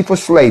apology for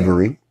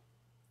slavery,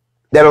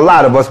 that a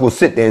lot of us will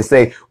sit there and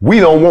say,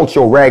 we don't want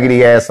your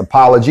raggedy ass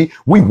apology.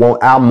 We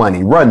want our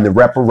money. Run the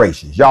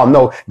reparations. Y'all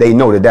know they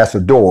know that that's a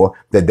door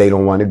that they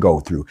don't want to go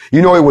through.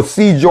 You know, it was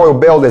C. Joy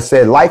Bell that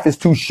said, life is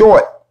too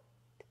short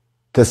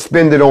to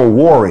spend it on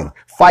warring.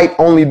 Fight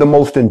only the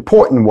most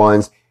important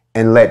ones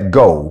and let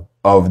go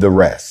of the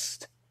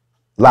rest.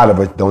 A lot of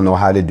us don't know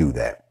how to do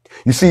that.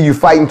 You see, you're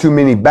fighting too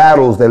many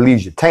battles that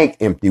leaves your tank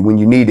empty when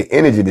you need the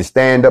energy to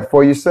stand up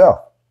for yourself.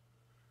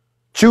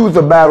 Choose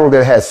a battle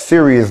that has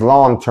serious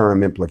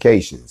long-term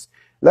implications.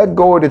 Let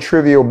go of the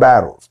trivial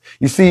battles.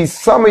 You see,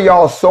 some of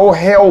y'all so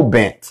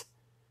hell-bent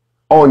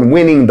on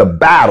winning the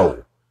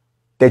battle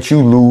that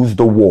you lose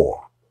the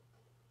war.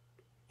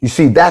 You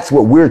see, that's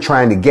what we're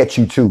trying to get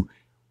you to.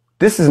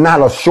 This is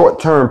not a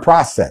short-term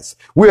process.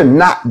 We're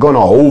not going to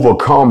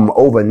overcome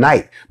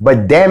overnight.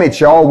 But damn it,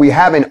 y'all, we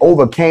haven't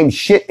overcame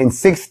shit in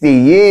 60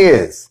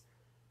 years.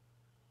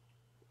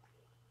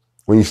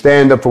 When you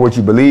stand up for what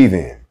you believe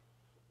in,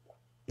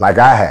 like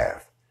I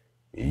have,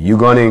 you're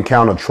going to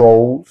encounter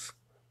trolls.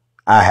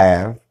 I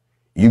have.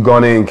 You're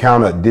going to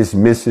encounter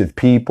dismissive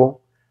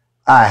people.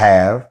 I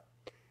have.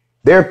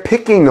 Their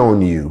picking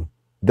on you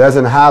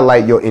doesn't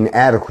highlight your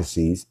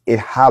inadequacies. It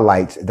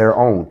highlights their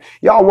own.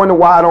 Y'all wonder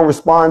why I don't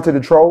respond to the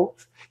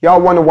trolls?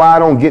 Y'all wonder why I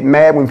don't get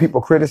mad when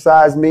people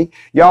criticize me?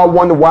 Y'all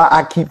wonder why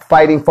I keep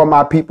fighting for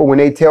my people when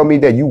they tell me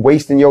that you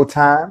wasting your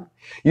time?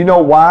 You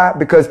know why?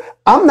 Because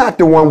I'm not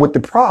the one with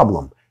the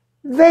problem.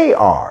 They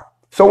are.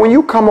 So when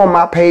you come on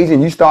my page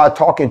and you start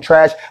talking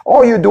trash,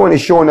 all you're doing is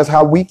showing us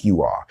how weak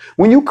you are.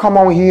 When you come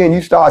on here and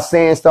you start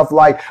saying stuff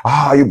like,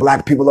 you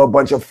black people are a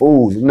bunch of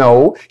fools.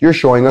 No, you're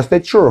showing us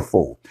that you're a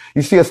fool.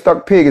 You see, a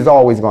stuck pig is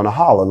always going to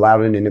holler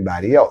louder than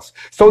anybody else.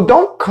 So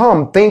don't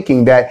come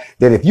thinking that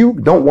if you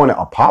don't want to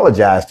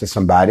apologize to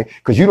somebody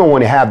because you don't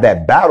want to have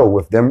that battle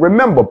with them,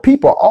 remember,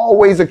 people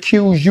always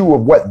accuse you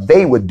of what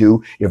they would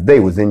do if they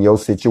was in your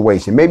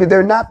situation. Maybe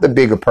they're not the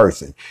bigger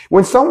person.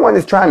 When someone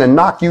is trying to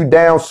knock you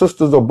down,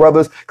 sisters or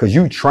brothers, because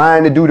you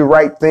trying to do the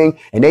right thing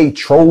and they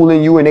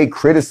trolling you and they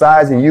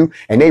criticizing you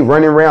and they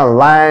running around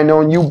lying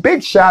on you,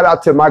 big shout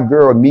out to my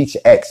girl, Meech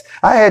X.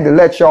 I had to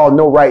let y'all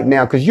know right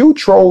now because you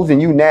trolls and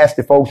you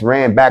nasty folks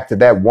ran back to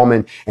that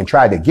woman and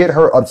tried to get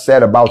her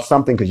upset about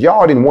something because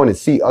y'all didn't want to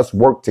see us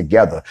work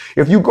together.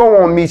 If you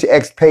go on Meech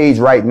X page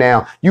right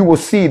now, you will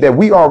see that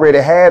we already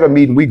had a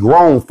meeting. We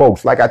grown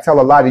folks. Like I tell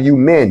a lot of you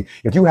men,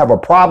 if you have a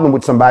problem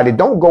with somebody,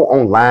 don't go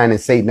online and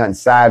say nothing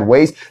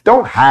sideways.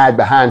 Don't hide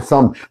behind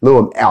some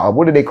little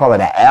what do they call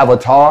it, an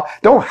avatar.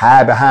 Don't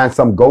hide behind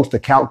some ghost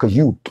account because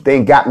you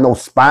ain't got no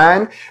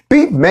spine.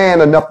 Be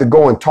man enough to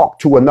go and talk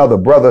to another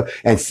brother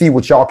and see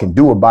what y'all can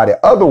do about it.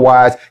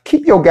 Otherwise,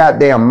 keep your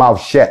goddamn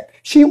mouth shut.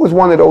 She was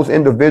one of those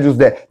individuals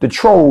that the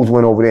trolls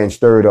went over there and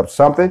stirred up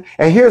something.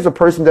 And here's a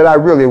person that I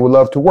really would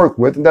love to work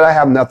with and that I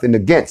have nothing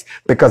against,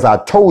 because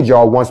I told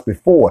y'all once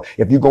before,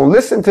 if you're going to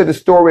listen to the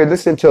story,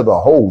 listen to the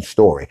whole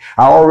story.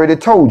 I already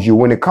told you,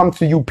 when it comes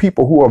to you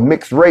people who are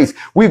mixed race,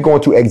 we're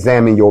going to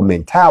examine your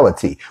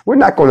mentality. We're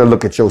not going to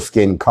look at your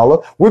skin color.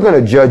 We're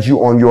going to judge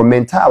you on your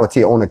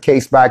mentality on a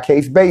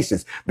case-by-case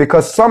basis,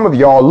 because some of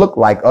y'all look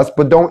like us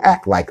but don't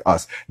act like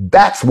us.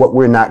 That's what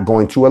we're not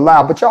going to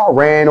allow. But y'all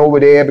ran over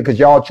there because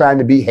y'all trying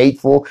to be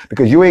hateful,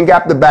 because you ain't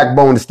got the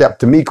backbone to step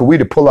to me, because we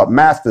to pull up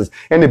masters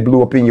and it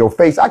blew up in your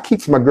face. I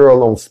keeps my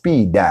girl on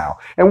speed dial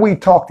and we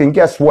talked, and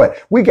guess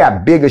what? We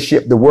got bigger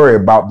shit to worry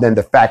about than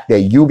the fact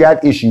that you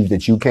got issues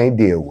that you can't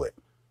deal with.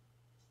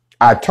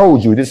 I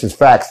told you, this is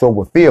Factz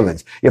Ova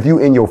Feelingz. If you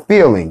in your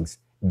feelings,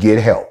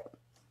 get help.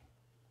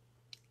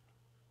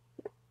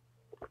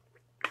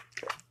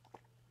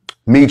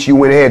 Meech, you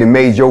went ahead and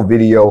made your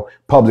video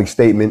public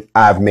statement.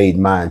 I've made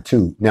mine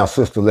too. Now,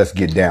 sister, let's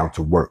get down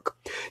to work.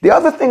 The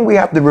other thing we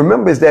have to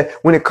remember is that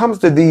when it comes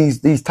to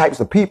these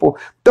types of people,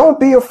 don't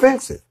be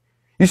offensive.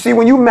 You see,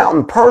 when you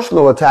mounting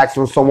personal attacks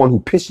on someone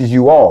who pisses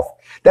you off,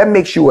 that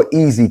makes you an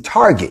easy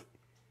target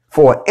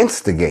for an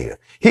instigator.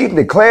 He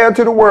declared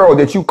to the world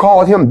that you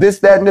called him this,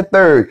 that, and the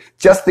third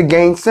just to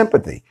gain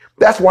sympathy.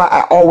 That's why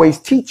I always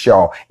teach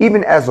y'all,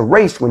 even as a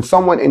race, when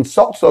someone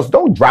insults us,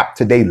 don't drop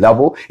to their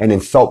level and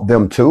insult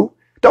them too.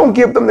 Don't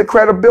give them the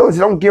credibility.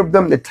 Don't give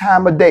them the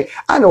time of day.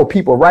 I know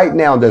people right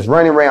now that's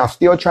running around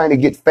still trying to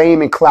get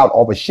fame and clout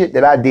off of shit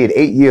that I did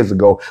 8 years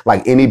ago,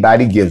 like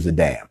anybody gives a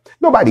damn.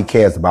 Nobody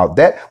cares about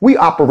that. We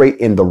operate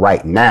in the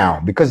right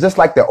now, because just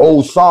like the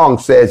old song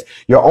says,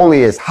 you're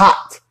only as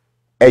hot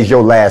as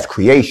your last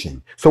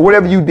creation. So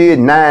whatever you did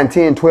 9,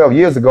 10, 12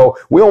 years ago,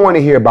 we don't want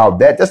to hear about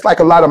that. Just like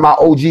a lot of my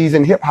OGs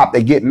in hip hop,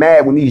 they get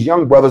mad when these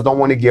young brothers don't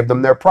want to give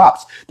them their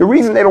props. The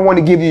reason they don't want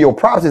to give you your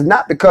props is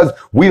not because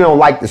we don't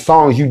like the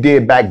songs you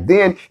did back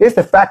then. It's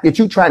the fact that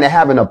you're trying to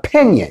have an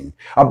opinion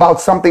about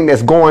something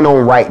that's going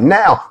on right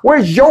now.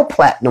 Where's your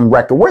platinum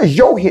record? Where's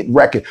your hit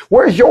record?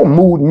 Where's your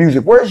mood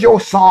music? Where's your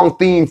song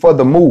theme for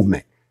the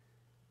movement?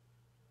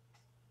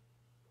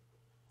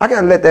 I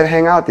got to let that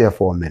hang out there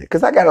for a minute,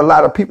 because I got a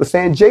lot of people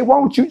saying, Jay, why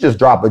don't you just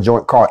drop a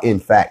joint called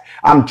NFAC?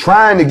 I'm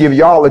trying to give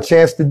y'all a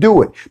chance to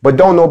do it, but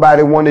don't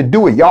nobody want to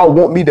do it. Y'all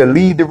want me to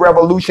lead the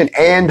revolution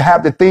and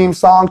have the theme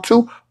song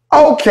too?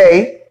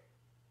 Okay.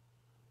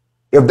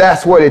 If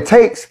that's what it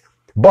takes,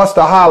 bust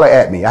a holler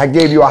at me. I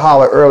gave you a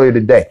holler earlier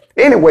today.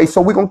 Anyway, so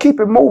we're going to keep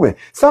it moving.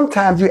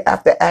 Sometimes you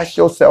have to ask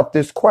yourself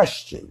this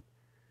question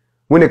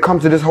when it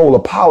comes to this whole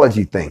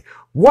apology thing.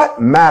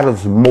 What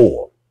matters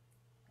more?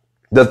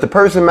 Does the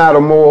person matter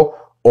more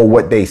or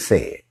what they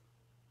said?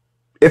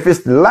 If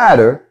it's the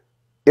latter,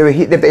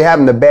 if they're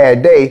having a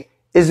bad day,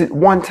 is it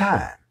one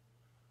time?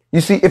 You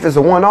see, if it's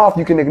a one-off,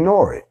 you can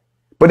ignore it.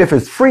 But if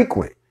it's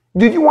frequent,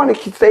 do you want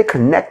to stay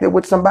connected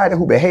with somebody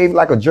who behaves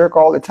like a jerk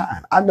all the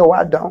time? I know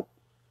I don't.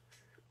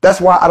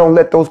 That's why I don't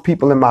let those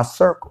people in my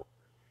circle.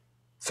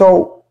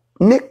 So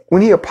Nick,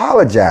 when he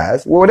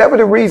apologized, well, whatever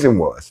the reason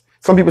was,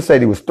 some people said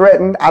he was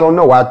threatened. I don't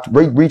know. I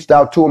reached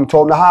out to him,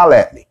 told him to holler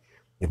at me.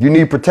 If you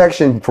need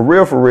protection for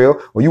real,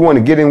 or you want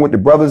to get in with the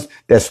brothers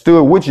that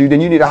stood with you,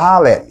 then you need to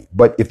holler at me.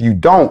 But if you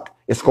don't,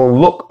 it's going to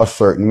look a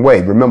certain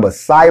way. Remember,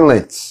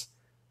 silence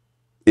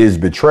is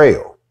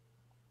betrayal.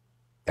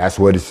 That's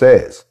what it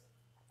says.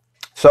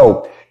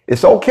 So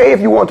it's okay if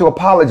you want to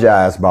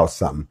apologize about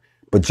something,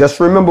 but just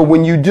remember,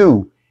 when you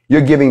do, you're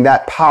giving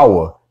that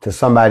power to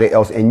somebody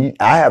else. And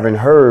I haven't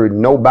heard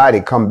nobody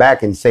come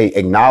back and say,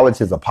 acknowledge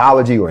his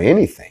apology or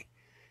anything.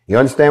 You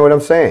understand what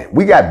I'm saying?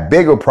 We got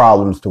bigger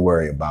problems to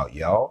worry about,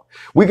 y'all.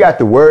 We got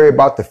to worry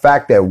about the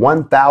fact that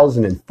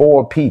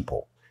 1,004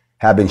 people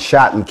have been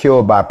shot and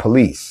killed by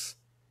police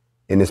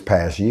in this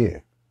past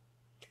year.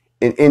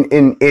 In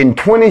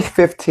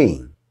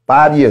 2015,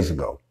 5 years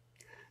ago,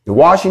 the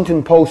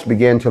Washington Post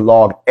began to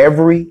log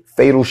every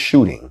fatal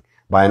shooting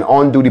by an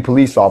on-duty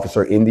police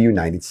officer in the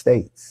United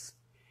States.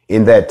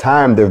 In that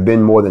time, there have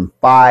been more than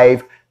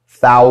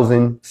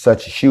 5,000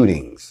 such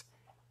shootings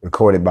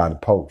recorded by the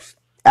Post.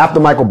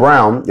 After Michael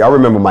Brown, y'all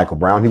remember Michael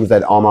Brown, he was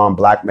that unarmed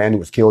black man who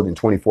was killed in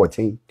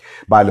 2014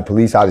 by the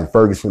police out in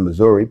Ferguson,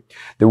 Missouri.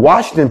 The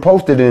Washington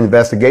Post did an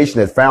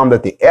investigation that found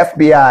that the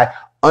FBI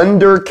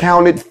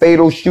undercounted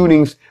fatal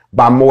shootings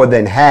by more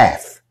than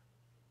half.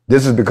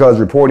 This is because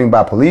reporting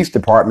by police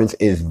departments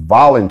is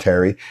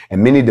voluntary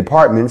and many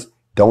departments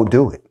don't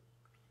do it.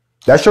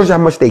 That shows you how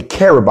much they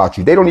care about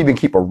you. They don't even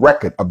keep a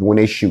record of when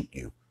they shoot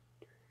you.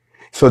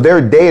 So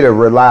their data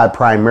relied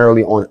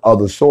primarily on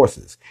other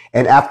sources.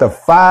 And after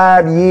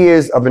 5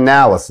 years of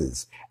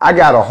analysis, I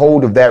got a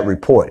hold of that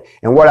report.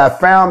 And what I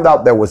found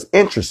out that was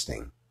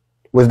interesting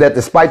was that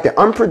despite the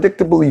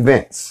unpredictable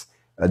events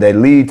that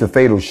lead to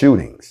fatal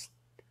shootings,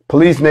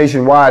 police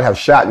nationwide have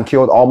shot and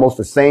killed almost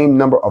the same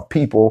number of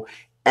people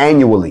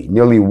annually,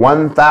 nearly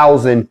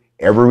 1,000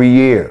 every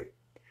year.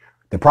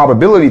 The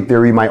probability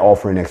theory might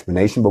offer an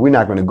explanation, but we're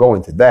not going to go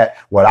into that.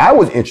 What I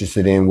was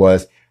interested in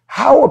was,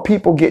 how are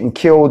people getting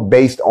killed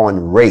based on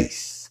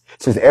race?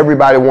 Since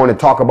everybody want to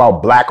talk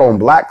about black on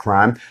black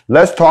crime,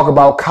 let's talk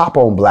about cop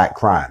on black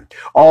crime.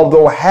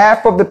 Although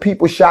half of the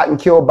people shot and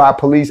killed by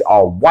police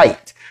are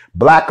white,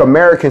 black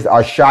Americans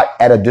are shot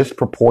at a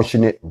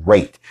disproportionate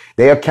rate.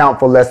 They account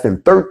for less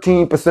than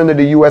 13% of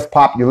the U.S.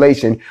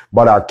 population,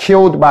 but are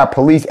killed by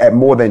police at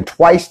more than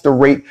twice the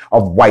rate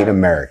of white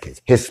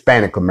Americans.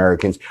 Hispanic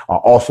Americans are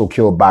also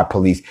killed by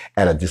police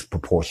at a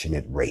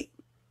disproportionate rate.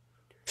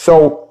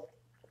 So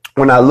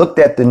when I looked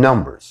at the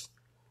numbers,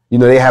 you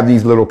know, they have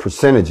these little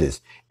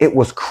percentages. It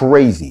was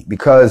crazy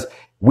because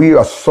we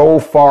are so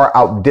far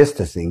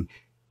outdistancing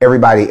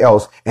everybody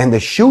else, and the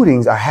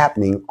shootings are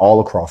happening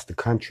all across the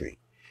country.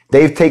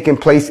 They've taken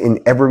place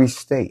in every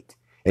state,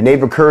 and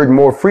they've occurred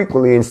more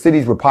frequently in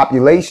cities where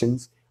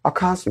populations are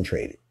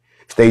concentrated.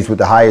 States with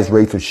the highest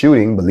rates of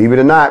shooting, believe it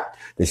or not,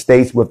 the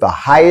states with the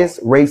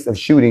highest rates of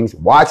shootings,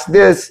 watch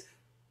this,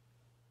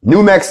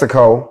 New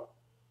Mexico,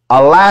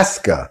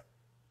 Alaska,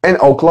 and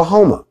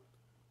Oklahoma.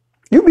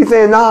 You be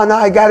saying,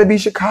 nah, it gotta be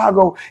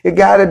Chicago. It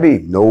gotta be.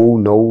 No.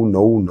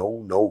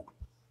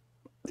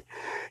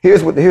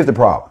 Here's the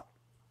problem.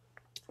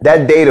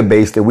 That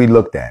database that we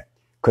looked at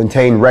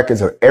contained records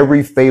of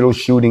every fatal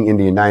shooting in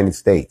the United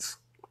States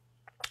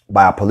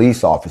by a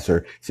police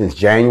officer since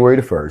January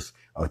the 1st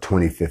of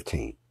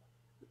 2015.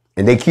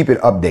 And they keep it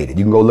updated.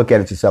 You can go look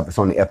at it yourself. It's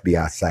on the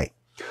FBI site.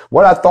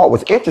 What I thought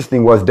was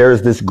interesting was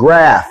there's this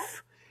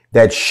graph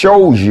that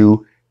shows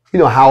you,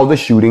 how the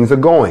shootings are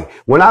going.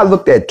 When I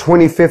looked at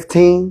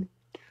 2015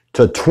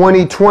 to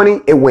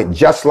 2020, it went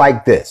just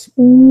like this.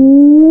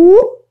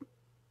 Ooh,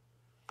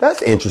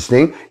 that's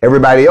interesting.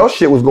 Everybody else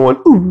shit was going,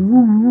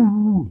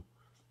 ooh.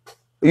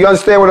 You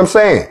understand what I'm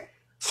saying?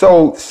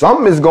 So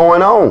something is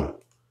going on.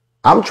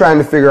 I'm trying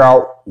to figure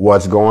out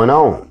what's going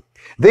on.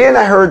 Then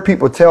I heard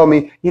people tell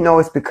me,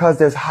 it's because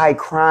there's high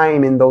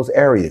crime in those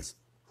areas.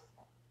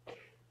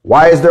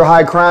 Why is there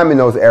high crime in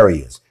those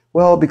areas?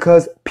 Well,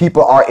 because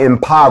people are in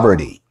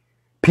poverty.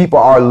 People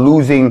are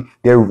losing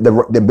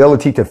the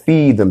ability to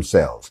feed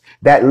themselves.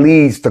 That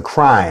leads to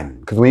crime.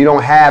 Because when you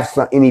don't have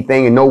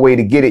anything and no way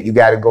to get it, you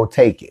got to go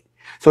take it.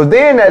 So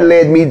then that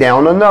led me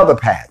down another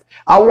path.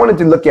 I wanted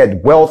to look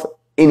at wealth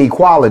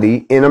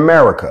inequality in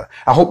America.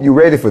 I hope you're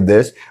ready for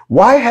this.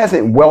 Why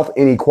hasn't wealth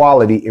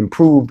inequality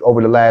improved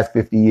over the last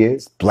 50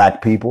 years?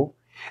 Black people.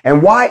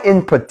 And why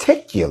in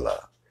particular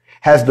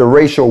has the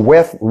racial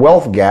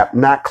wealth gap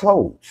not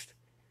closed?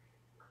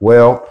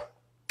 Well,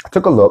 I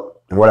took a look.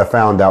 And what I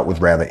found out was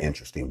rather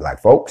interesting,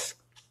 black folks.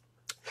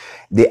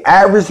 The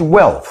average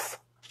wealth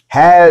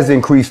has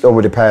increased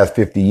over the past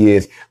 50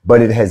 years,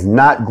 but it has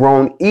not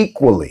grown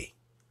equally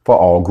for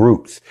all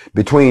groups.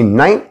 Between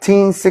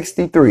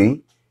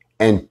 1963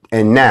 and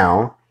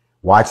now,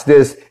 watch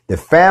this, the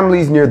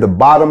families near the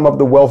bottom of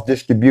the wealth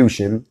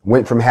distribution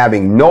went from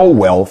having no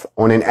wealth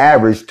on an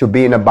average to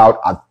being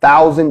about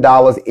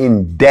 $1,000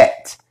 in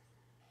debt.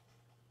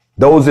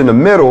 Those in the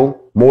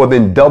middle more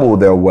than double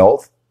their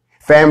wealth.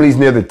 Families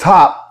near the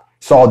top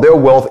saw their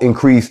wealth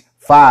increase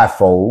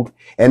fivefold,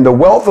 and the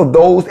wealth of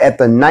those at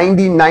the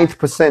 99th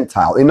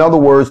percentile, in other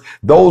words,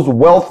 those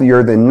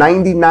wealthier than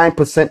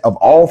 99% of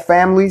all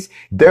families,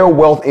 their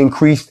wealth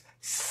increased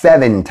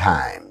 7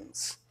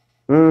 times.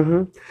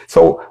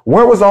 So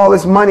where was all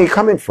this money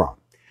coming from?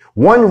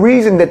 One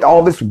reason that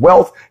all this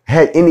wealth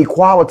had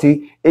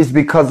inequality is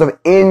because of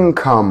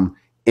income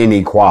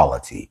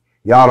inequality.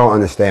 Y'all don't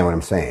understand what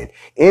I'm saying.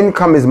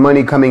 Income is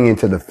money coming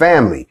into the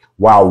family,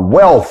 while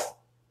wealth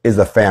is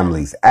a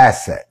family's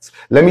assets.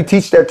 Let me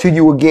teach that to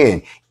you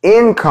again.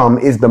 Income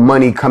is the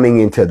money coming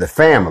into the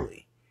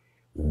family.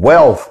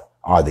 Wealth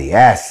are the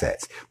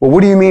assets. Well,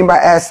 what do you mean by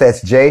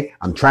assets, Jay?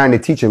 I'm trying to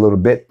teach you a little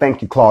bit.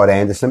 Thank you, Claude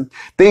Anderson.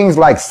 Things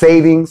like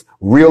savings,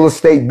 real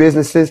estate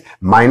businesses,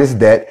 minus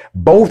debt,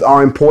 both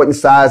are important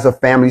sides of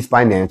families'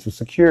 financial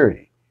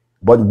security.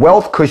 But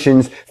wealth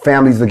cushions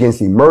families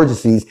against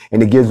emergencies,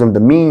 and it gives them the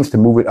means to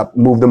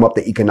move them up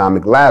the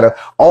economic ladder.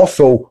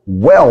 Also,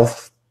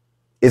 wealth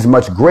is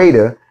much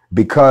greater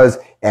because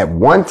at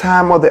one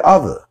time or the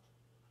other,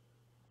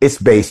 it's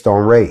based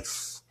on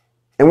race.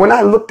 And when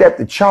I looked at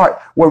the chart,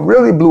 what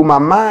really blew my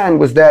mind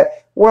was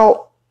that,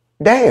 well,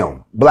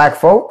 damn, black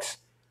folks,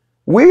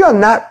 we are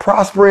not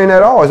prospering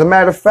at all. As a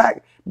matter of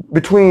fact,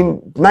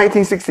 between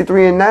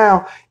 1963 and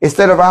now,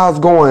 instead of ours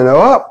going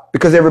up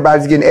because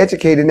everybody's getting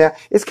educated now,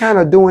 it's kind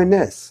of doing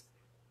this.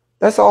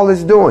 That's all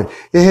it's doing.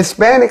 The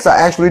Hispanics are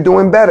actually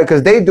doing better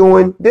because they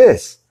doing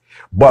this.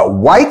 But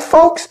white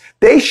folks,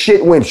 they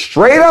shit went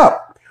straight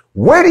up.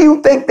 Where do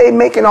you think they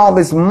making all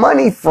this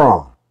money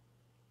from?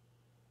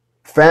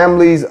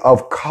 Families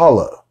of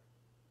color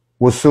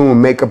will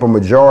soon make up a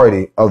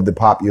majority of the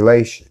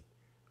population.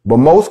 But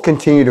most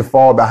continue to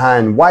fall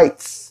behind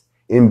whites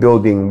in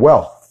building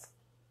wealth.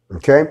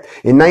 Okay.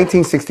 In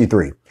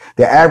 1963,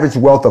 the average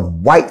wealth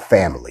of white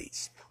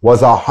families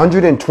was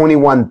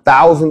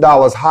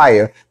 $121,000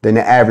 higher than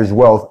the average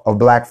wealth of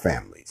black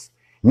families.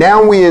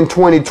 Now we in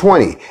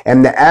 2020,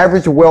 and the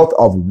average wealth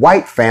of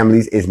white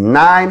families is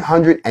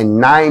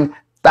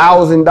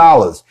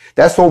 $909,000.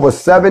 That's over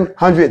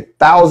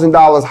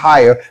 $700,000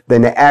 higher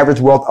than the average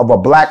wealth of a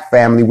black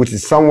family, which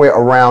is somewhere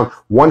around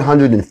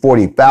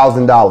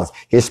 $140,000.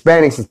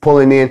 Hispanics is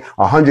pulling in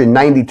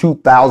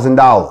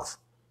 $192,000.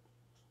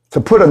 To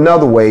put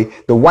another way,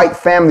 the white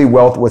family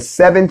wealth was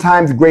 7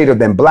 times greater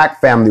than black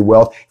family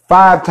wealth,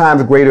 5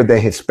 times greater than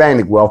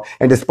Hispanic wealth.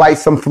 And despite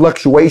some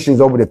fluctuations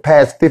over the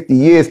past 50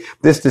 years,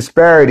 this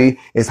disparity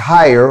is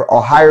higher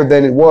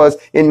than it was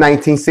in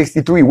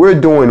 1963. We're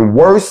doing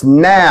worse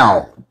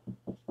now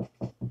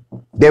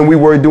than we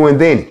were doing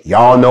then.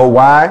 Y'all know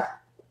why?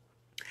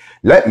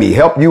 Let me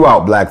help you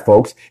out, black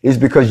folks. It's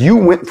because you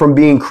went from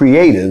being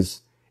creators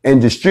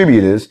and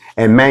distributors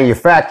and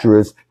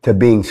manufacturers to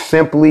being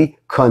simply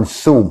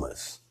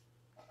consumers.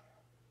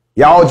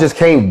 Y'all just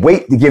can't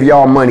wait to give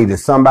y'all money to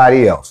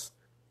somebody else.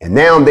 And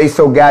now they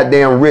so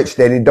goddamn rich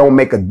that it don't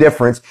make a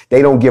difference.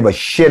 They don't give a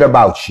shit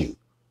about you.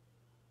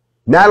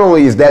 Not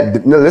only is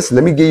that, no, listen,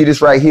 let me give you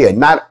this right here.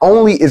 Not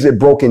only is it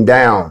broken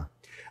down,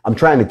 I'm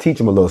trying to teach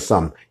them a little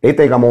something. They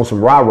think I'm on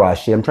some rah-rah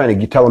shit. I'm trying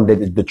to tell them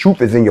that the truth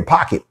is in your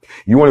pocket.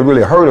 You want to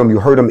really hurt them, you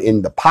hurt them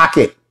in the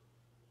pocket.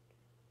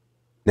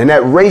 And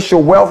that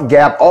racial wealth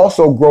gap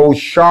also grows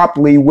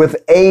sharply with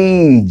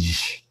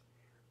age.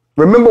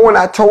 Remember when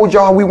I told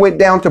y'all we went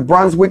down to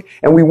Brunswick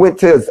and we went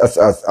to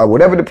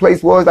whatever the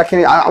place was? I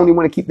don't even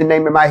want to keep the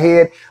name in my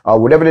head.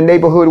 Whatever the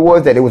neighborhood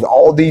was, that it was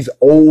all these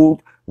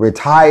old,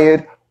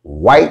 retired,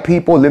 white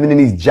people living in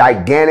these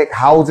gigantic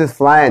houses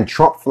flying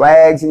Trump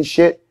flags and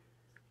shit.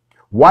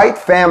 White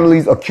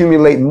families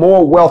accumulate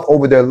more wealth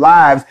over their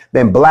lives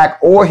than black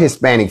or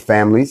Hispanic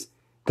families.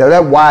 So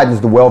that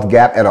widens the wealth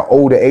gap at an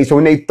older age. So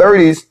in their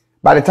 30s,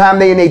 by the time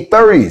they're in their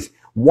 30s,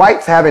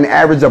 whites have an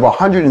average of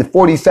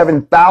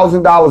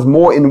 $147,000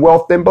 more in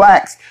wealth than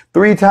blacks,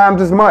 3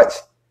 times as much.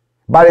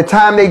 By the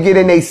time they get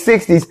in their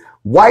 60s,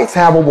 whites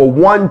have over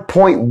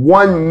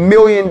 $1.1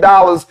 million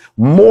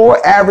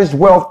more average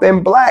wealth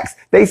than blacks.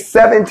 They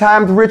 7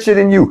 times richer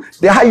than you.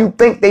 How you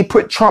think they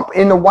put Trump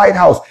in the White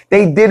House?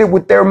 They did it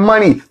with their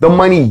money, the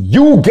money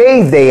you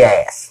gave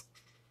their ass.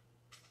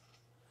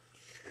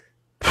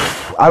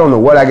 I don't know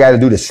what I got to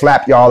do to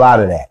slap y'all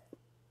out of that.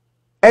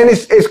 And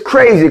it's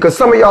crazy because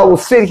some of y'all will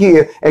sit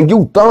here and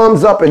do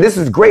thumbs up and this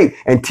is great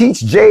and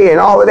teach Jay and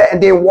all of that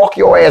and then walk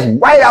your ass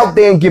right out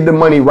there and give the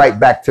money right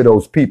back to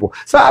those people.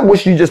 So I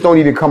wish you just don't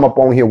even come up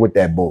on here with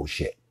that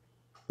bullshit.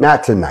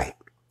 Not tonight.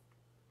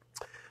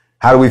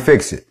 How do we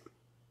fix it?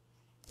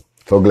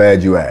 So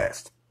glad you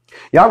asked.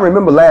 Y'all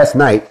remember last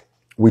night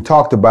we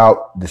talked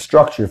about the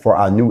structure for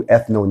our new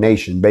ethno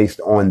nation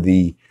based on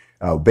the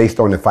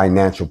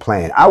financial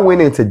plan. I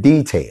went into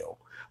detail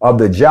of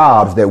the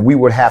jobs that we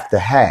would have to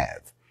have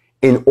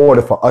in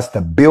order for us to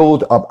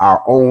build up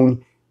our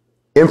own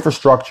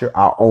infrastructure,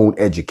 our own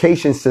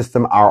education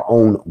system, our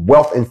own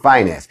wealth and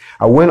finance.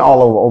 I went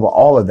over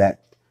all of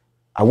that.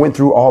 I went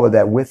through all of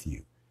that with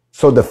you.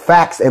 So the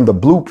facts and the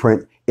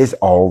blueprint is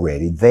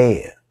already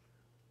there.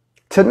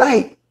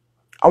 Tonight,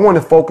 I want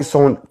to focus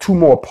on 2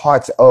 more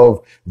parts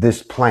of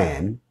this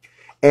plan.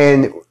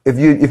 And if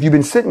you've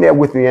been sitting there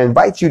with me, I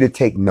invite you to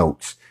take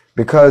notes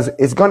because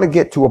it's going to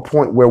get to a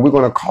point where we're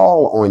going to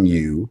call on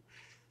you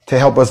to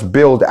help us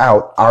build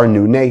out our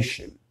new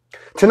nation.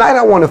 Tonight,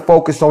 I want to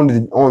focus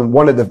on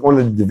one of the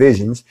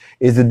divisions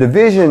is the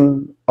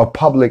division of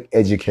public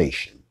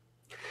education.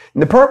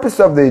 And the purpose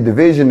of the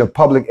division of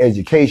public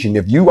education,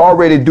 if you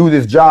already do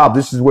this job,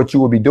 this is what you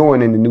will be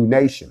doing in the new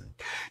nation.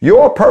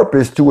 Your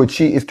purpose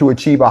is to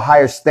achieve a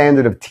higher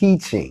standard of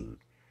teaching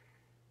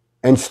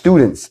and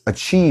students'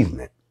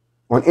 achievement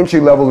on entry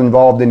level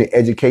involved in the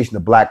education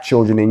of black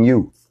children and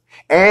youth,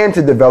 and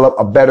to develop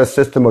a better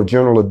system of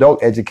general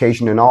adult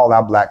education in all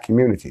our black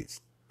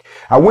communities.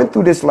 I went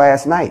through this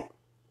last night,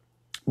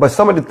 but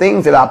some of the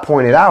things that I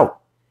pointed out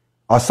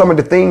are some of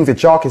the things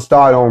that y'all can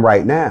start on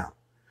right now.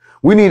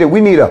 We need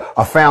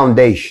a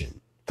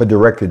foundation for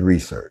directed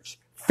research,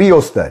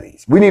 field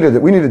studies. We need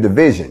a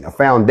division, a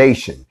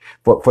foundation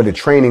for the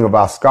training of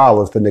our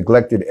scholars for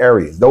neglected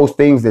areas, those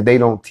things that they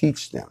don't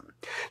teach them.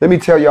 Let me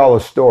tell y'all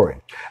a story.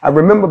 I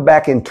remember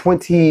back in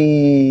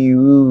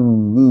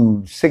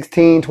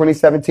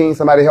 2017,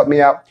 somebody help me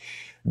out.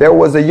 There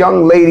was a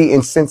young lady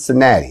in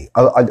Cincinnati,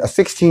 a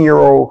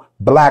 16-year-old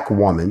black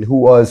woman who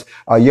was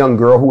a young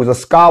girl who was a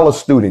scholar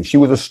student. She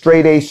was a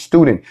straight A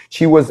student.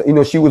 She was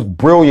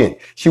brilliant.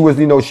 She was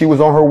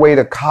on her way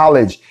to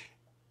college.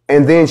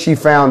 And then she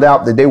found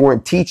out that they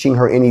weren't teaching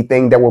her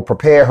anything that would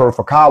prepare her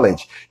for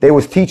college. They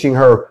was teaching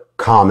her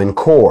Common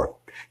Core.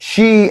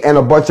 She and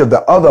a bunch of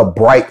the other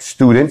bright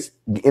students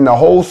in the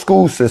whole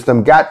school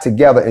system got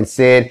together and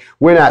said,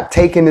 we're not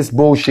taking this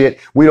bullshit.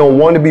 We don't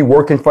want to be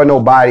working for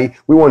nobody.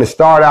 We want to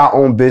start our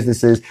own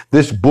businesses.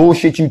 This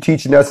bullshit you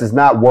teaching us is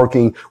not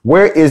working.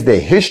 Where is the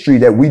history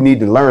that we need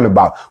to learn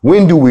about?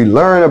 When do we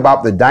learn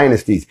about the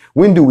dynasties?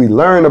 When do we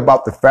learn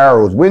about the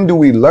pharaohs? When do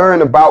we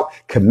learn about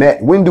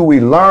Kemet? When do we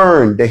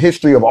learn the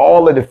history of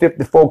all of the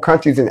 54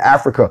 countries in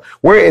Africa?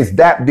 Where is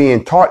that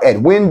being taught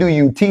at? When do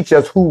you teach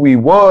us who we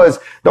was?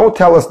 Don't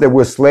tell us that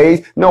we're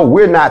slaves. No,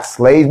 we're not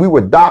slaves. We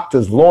were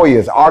doctors,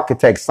 lawyers,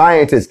 architects,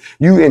 scientists.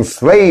 You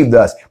enslaved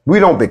us. We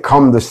don't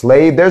become the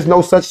slave. There's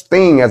no such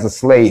thing as a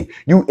slave.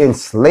 You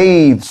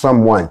enslaved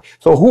someone.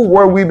 So who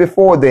were we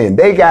before then?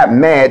 They got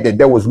mad that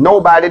there was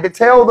nobody to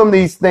tell them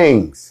these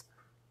things.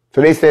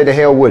 So they said to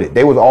hell with it.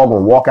 They was all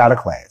going to walk out of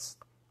class.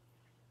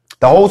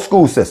 The whole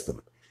school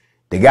system.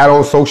 They got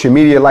on social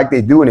media like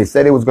they do, and they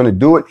said they was going to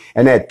do it.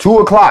 And at 2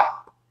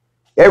 o'clock,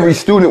 every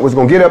student was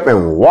going to get up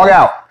and walk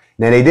out.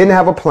 Now, they didn't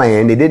have a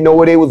plan. They didn't know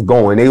where they was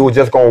going. They were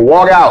just going to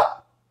walk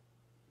out.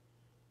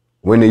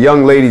 When the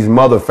young lady's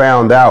mother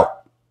found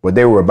out what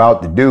they were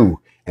about to do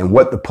and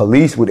what the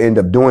police would end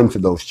up doing to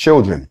those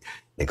children,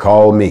 they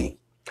called me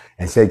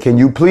and said, can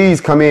you please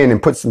come in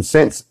and put some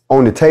sense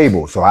on the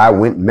table? So I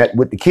went and met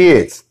with the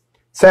kids,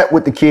 sat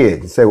with the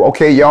kids and said, well,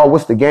 okay, y'all,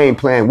 what's the game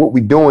plan? What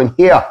we doing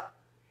here?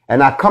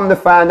 And I come to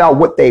find out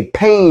what their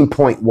pain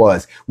point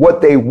was,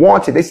 what they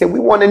wanted. They said, we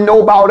want to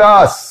know about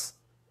us.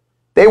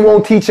 They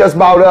won't teach us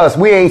about us.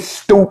 We ain't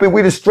stupid.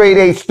 We the straight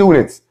A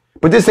students.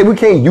 But they say we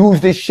can't use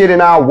this shit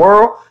in our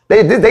world.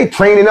 They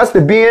training us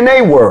to be in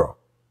their world.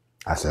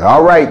 I said,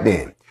 all right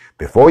then.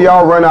 Before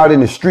y'all run out in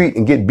the street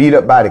and get beat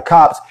up by the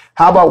cops,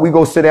 how about we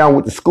go sit down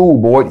with the school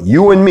board,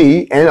 you and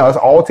me and us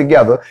all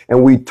together,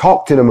 and we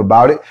talk to them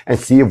about it and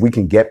see if we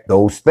can get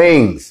those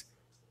things.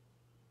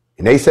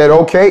 And they said,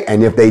 okay.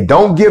 And if they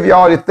don't give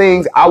y'all the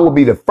things, I will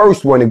be the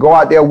first one to go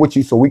out there with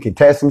you so we can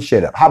tear some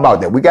shit up. How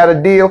about that? We got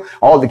a deal.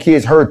 All the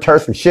kids heard tear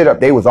some shit up.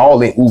 They was all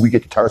in. Ooh, we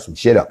get to tear some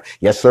shit up.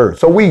 Yes, sir.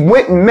 So we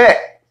went and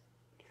met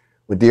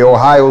with the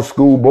Ohio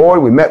School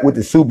Board. We met with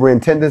the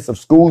superintendents of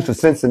schools for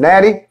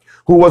Cincinnati,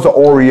 who was an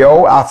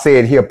Oreo. I'll say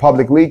it here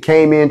publicly,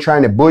 came in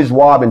trying to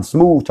bourgeois and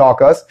smooth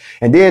talk us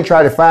and then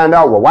try to find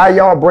out, well, why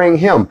y'all bring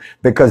him?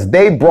 Because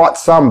they brought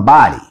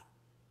somebody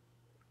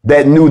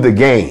that knew the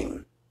game.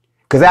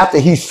 Because after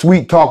he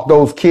sweet talked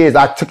those kids,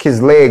 I took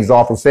his legs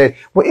off and said,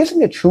 well,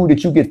 isn't it true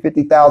that you get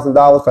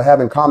 $50,000 for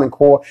having Common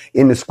Core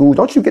in the school?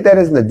 Don't you get that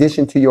as an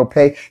addition to your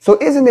pay? So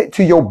isn't it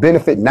to your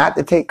benefit not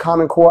to take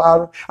Common Core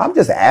out of? I'm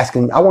just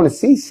asking. I want to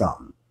see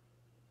something.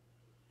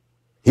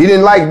 He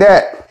didn't like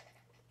that.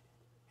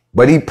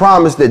 But he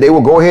promised that they will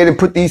go ahead and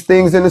put these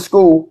things in the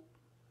school.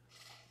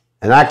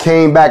 And I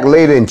came back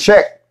later and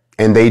checked,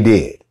 and they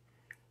did.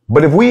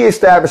 But if we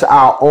establish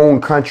our own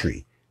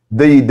country,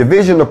 the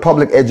Division of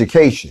Public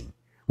Education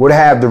would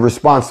have the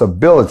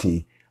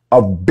responsibility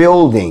of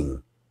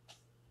building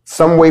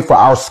some way for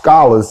our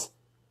scholars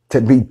to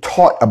be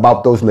taught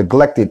about those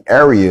neglected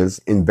areas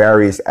in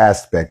various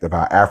aspects of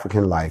our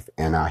African life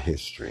and our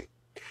history.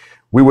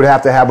 We would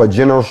have to have a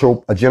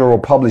general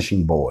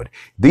publishing board.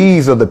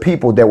 These are the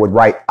people that would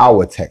write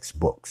our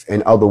textbooks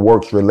and other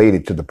works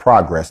related to the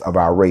progress of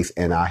our race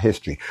and our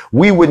history.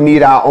 We would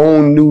need our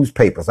own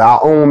newspapers, our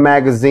own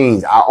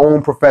magazines, our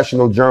own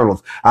professional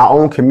journals, our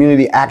own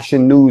community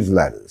action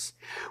newsletters.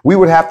 We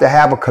would have to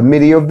have a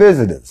committee of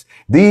visitors.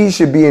 These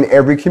should be in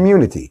every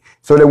community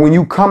so that when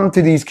you come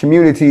to these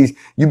communities,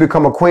 you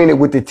become acquainted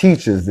with the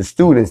teachers, the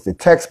students, the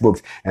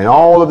textbooks, and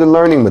all of the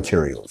learning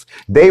materials.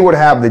 They would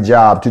have the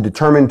job to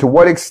determine to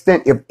what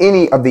extent, if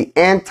any, of the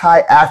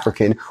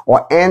anti-African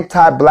or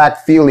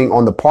anti-black feeling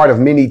on the part of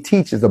many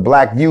teachers of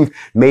black youth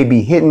may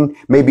be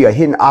a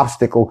hidden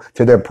obstacle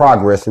to their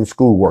progress in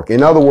schoolwork.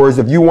 In other words,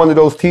 if you're one of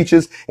those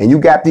teachers and you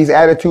got these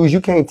attitudes,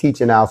 you can't teach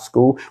in our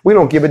school. We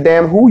don't give a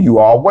damn who you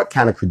are, what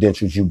kind of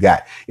credentials you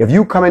got. If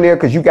you come in there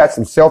because you got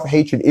some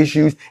self-hatred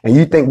issues and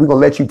you think we're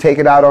going to let you take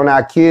it out on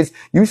our kids,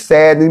 you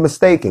sadly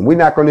mistaken. We're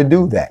not going to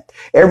do that.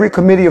 Every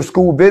committee of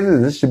school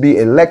visitors should be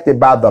elected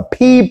by the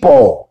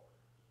people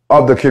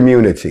of the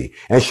community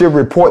and should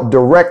report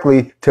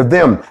directly to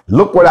them.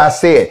 Look what I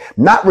said.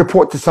 Not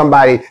report to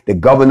somebody, the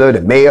governor,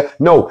 the mayor.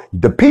 No,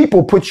 the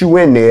people put you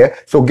in there.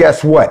 So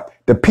guess what?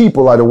 The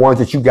people are the ones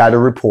that you got to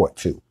report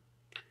to.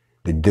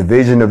 The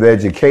Division of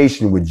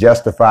Education would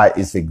justify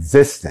its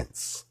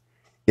existence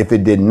if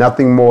it did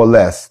nothing more or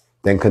less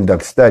than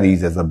conduct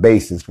studies as a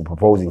basis for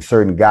proposing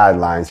certain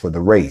guidelines for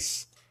the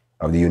race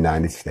of the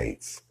United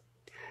States.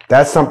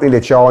 That's something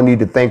that y'all need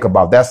to think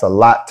about. That's a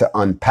lot to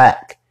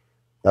unpack.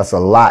 That's a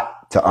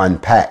lot to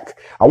unpack.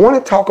 I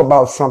want to talk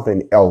about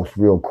something else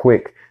real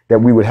quick that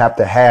we would have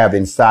to have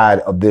inside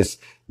of this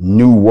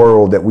new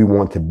world that we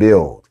want to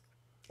build.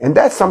 And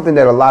that's something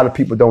that a lot of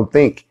people don't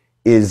think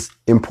is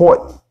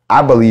important.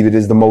 I believe it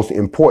is the most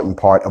important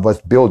part of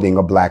us building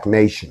a black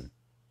nation.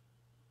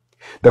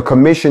 The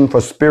Commission for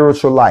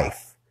Spiritual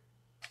Life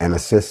and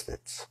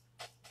Assistance.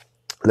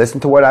 Listen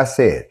to what I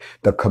said.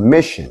 The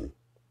Commission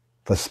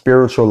for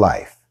Spiritual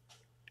Life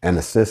and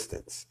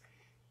Assistance.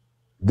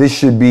 This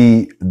should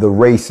be the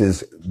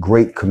race's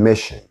great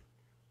commission.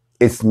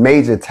 its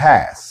major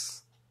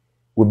tasks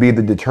will be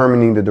the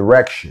determining the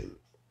direction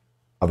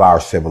of our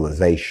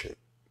civilization,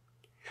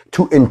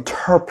 to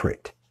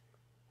interpret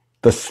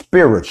the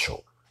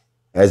spiritual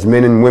as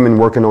men and women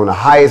working on the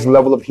highest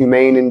level of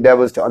humane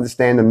endeavors to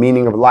understand the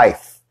meaning of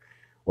life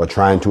or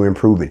trying to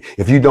improve it.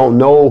 If you don't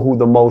know who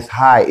the Most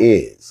High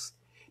is,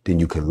 then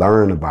you can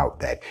learn about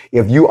that.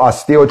 If you are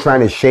still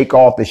trying to shake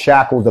off the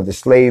shackles of the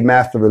slave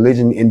master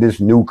religion in this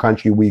new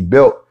country we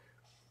built,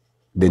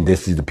 then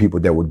this is the people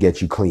that will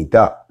get you cleaned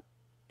up.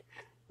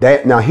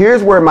 Now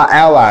here's where my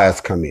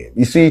allies come in.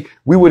 You see,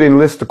 we would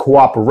enlist the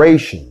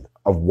cooperation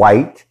of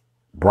white,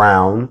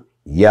 brown,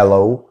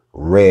 yellow,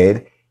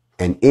 red,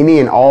 and any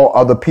and all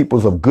other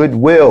peoples of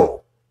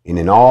goodwill in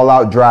an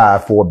all-out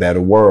drive for a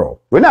better world.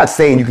 We're not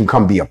saying you can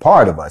come be a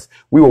part of us.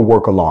 We will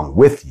work along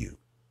with you.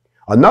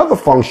 Another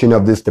function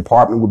of this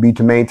department would be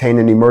to maintain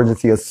an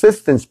emergency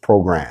assistance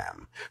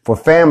program for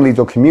families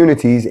or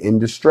communities in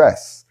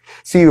distress.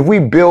 See, if we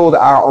build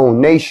our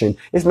own nation,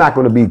 it's not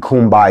going to be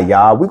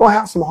kumbaya. We're going to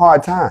have some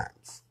hard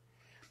times.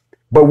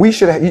 But we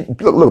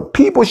should look,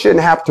 people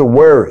shouldn't have to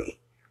worry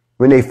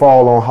when they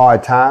fall on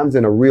hard times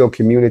in a real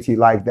community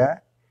like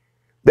that.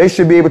 They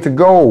should be able to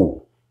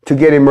go to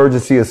get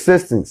emergency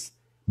assistance.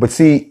 But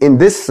see, in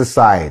this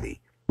society,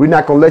 we're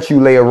not going to let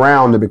you lay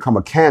around to become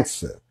a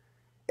cancer.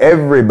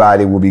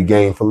 Everybody will be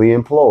gainfully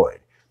employed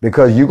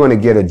because you're going to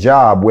get a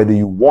job whether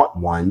you want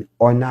one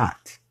or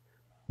not.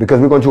 Because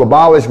we're going to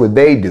abolish what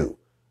they do.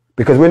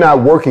 Because we're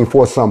not working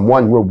for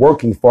someone, we're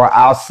working for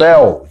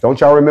ourselves. Don't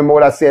y'all remember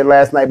what I said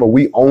last night? But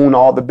we own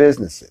all the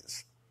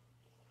businesses.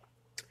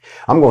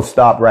 I'm going to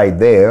stop right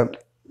there.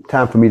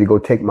 Time for me to go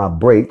take my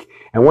break.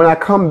 And when I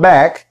come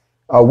back,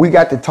 we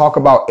got to talk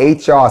about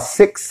HR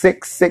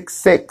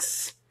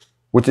 6666,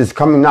 which is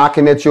coming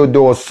knocking at your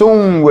door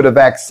soon with a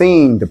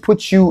vaccine to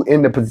put you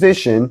in the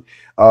position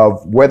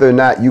of whether or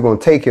not you're going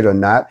to take it or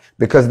not,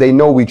 because they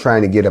know we're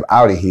trying to get them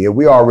out of here.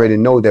 We already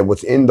know that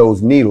what's in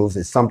those needles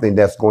is something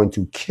that's going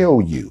to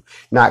kill you,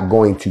 not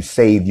going to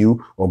save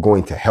you or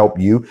going to help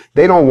you.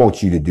 They don't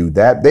want you to do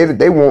that.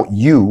 They want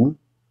you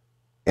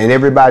and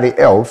everybody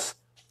else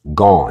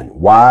gone.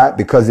 Why?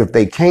 Because if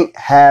they can't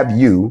have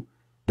you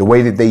the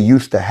way that they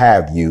used to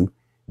have you,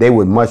 they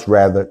would much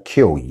rather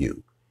kill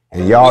you.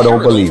 And y'all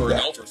don't believe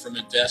that. From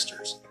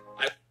investors.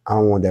 I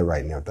don't want that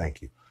right now.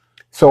 Thank you.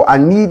 So I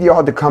need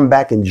y'all to come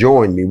back and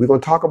join me. We're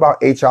going to talk about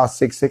HR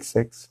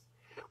 666.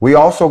 We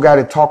also got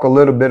to talk a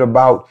little bit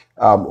about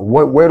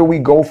where do we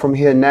go from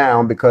here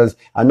now? Because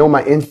I know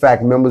my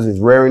NFAC members is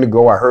raring to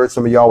go. I heard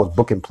some of y'all was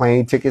booking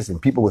plane tickets and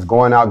people was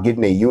going out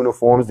getting their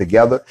uniforms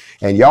together.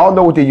 And y'all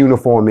know what the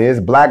uniform is.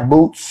 Black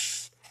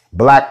boots,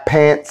 black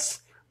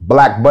pants,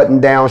 black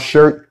button-down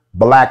shirt,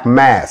 black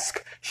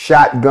mask,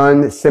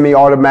 shotgun,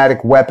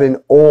 semi-automatic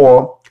weapon,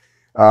 or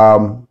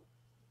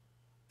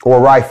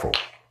rifle.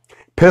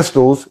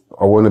 Pistols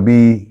are going to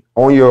be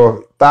on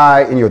your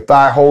thigh, in your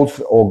thigh holds,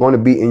 or going to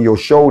be in your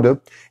shoulder,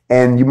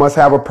 and you must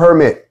have a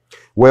permit.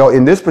 Well,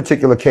 in this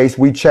particular case,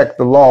 we check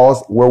the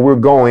laws. Where we're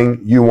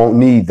going, you won't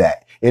need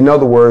that. In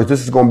other words,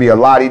 this is going to be a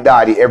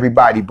lottie-dottie.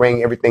 Everybody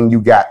bring everything you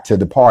got to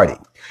the party.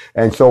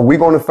 And so we're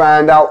going to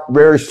find out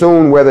very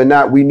soon whether or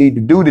not we need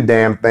to do the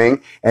damn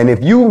thing. And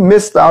if you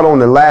missed out on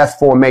the last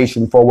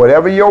formation for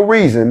whatever your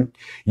reason,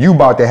 you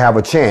about to have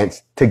a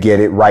chance to get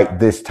it right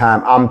this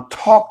time. I'm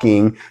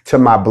talking to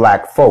my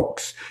black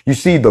folks. You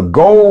see, the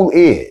goal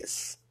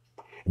is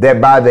that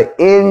by the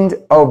end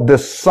of the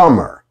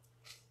summer,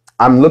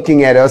 I'm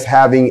looking at us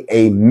having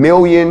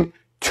 1,000,000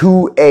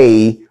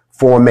 2A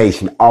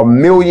formation,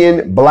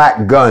 1,000,000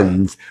 black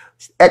guns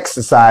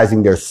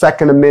exercising their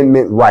Second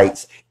Amendment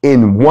rights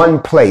in one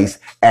place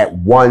at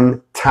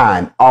one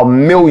time.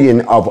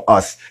 1,000,000 of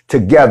us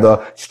together,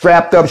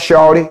 strapped up,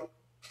 shawty,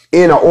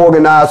 in an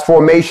organized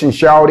formation,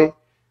 shawty,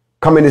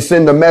 coming to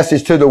send a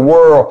message to the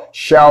world,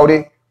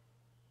 shawty.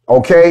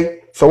 Okay?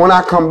 So when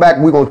I come back,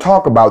 we're going to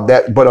talk about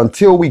that. But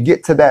until we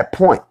get to that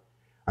point,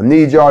 I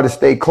need y'all to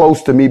stay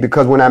close to me,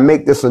 because when I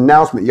make this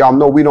announcement, y'all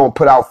know we don't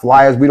put out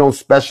flyers. We don't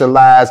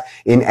specialize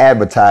in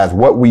advertise.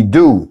 What we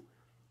do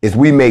is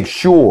we make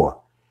sure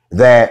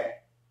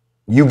that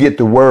you get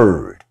the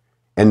word.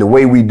 And the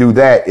way we do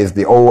that is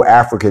the old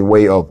African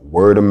way of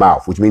word of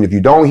mouth, which means if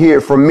you don't hear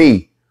it from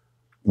me,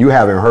 you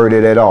haven't heard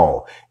it at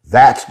all.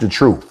 That's the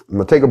truth. I'm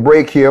going to take a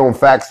break here on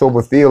Factz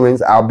Ova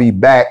Feelingz. I'll be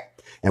back.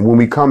 And when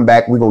we come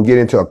back, we're going to get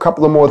into a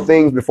couple of more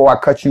things before I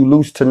cut you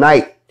loose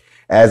tonight,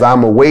 as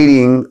I'm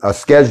awaiting a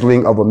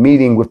scheduling of a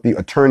meeting with the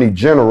Attorney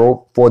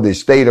General for the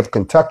state of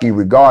Kentucky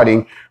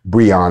regarding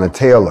Breonna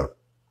Taylor.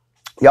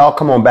 Y'all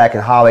come on back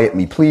and holler at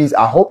me, please.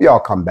 I hope y'all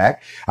come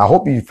back. I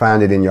hope you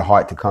find it in your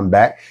heart to come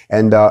back,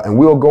 and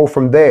we'll go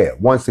from there.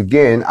 Once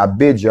again, I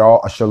bid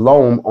y'all a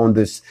shalom on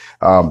this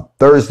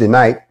Thursday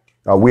night.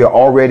 We are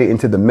already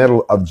into the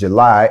middle of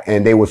July,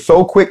 and they were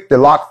so quick to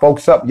lock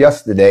folks up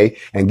yesterday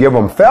and give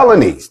them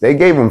felonies. They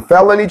gave them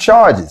felony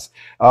charges,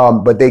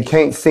 but they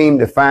can't seem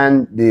to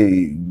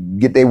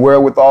get their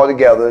wherewithal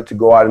together to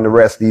go out and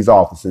arrest these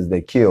officers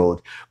that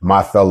killed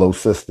my fellow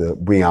sister,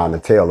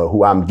 Breonna Taylor,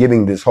 who I'm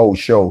giving this whole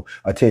show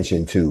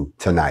attention to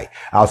tonight.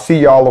 I'll see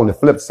y'all on the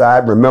flip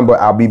side. Remember,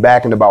 I'll be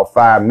back in about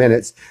 5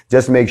 minutes.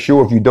 Just make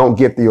sure if you don't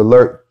get the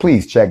alert,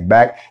 please check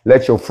back.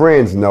 Let your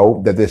friends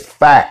know that this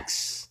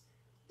Factz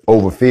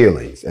Ova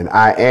Feelingz, and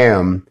I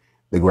am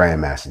the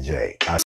Grandmaster Jay.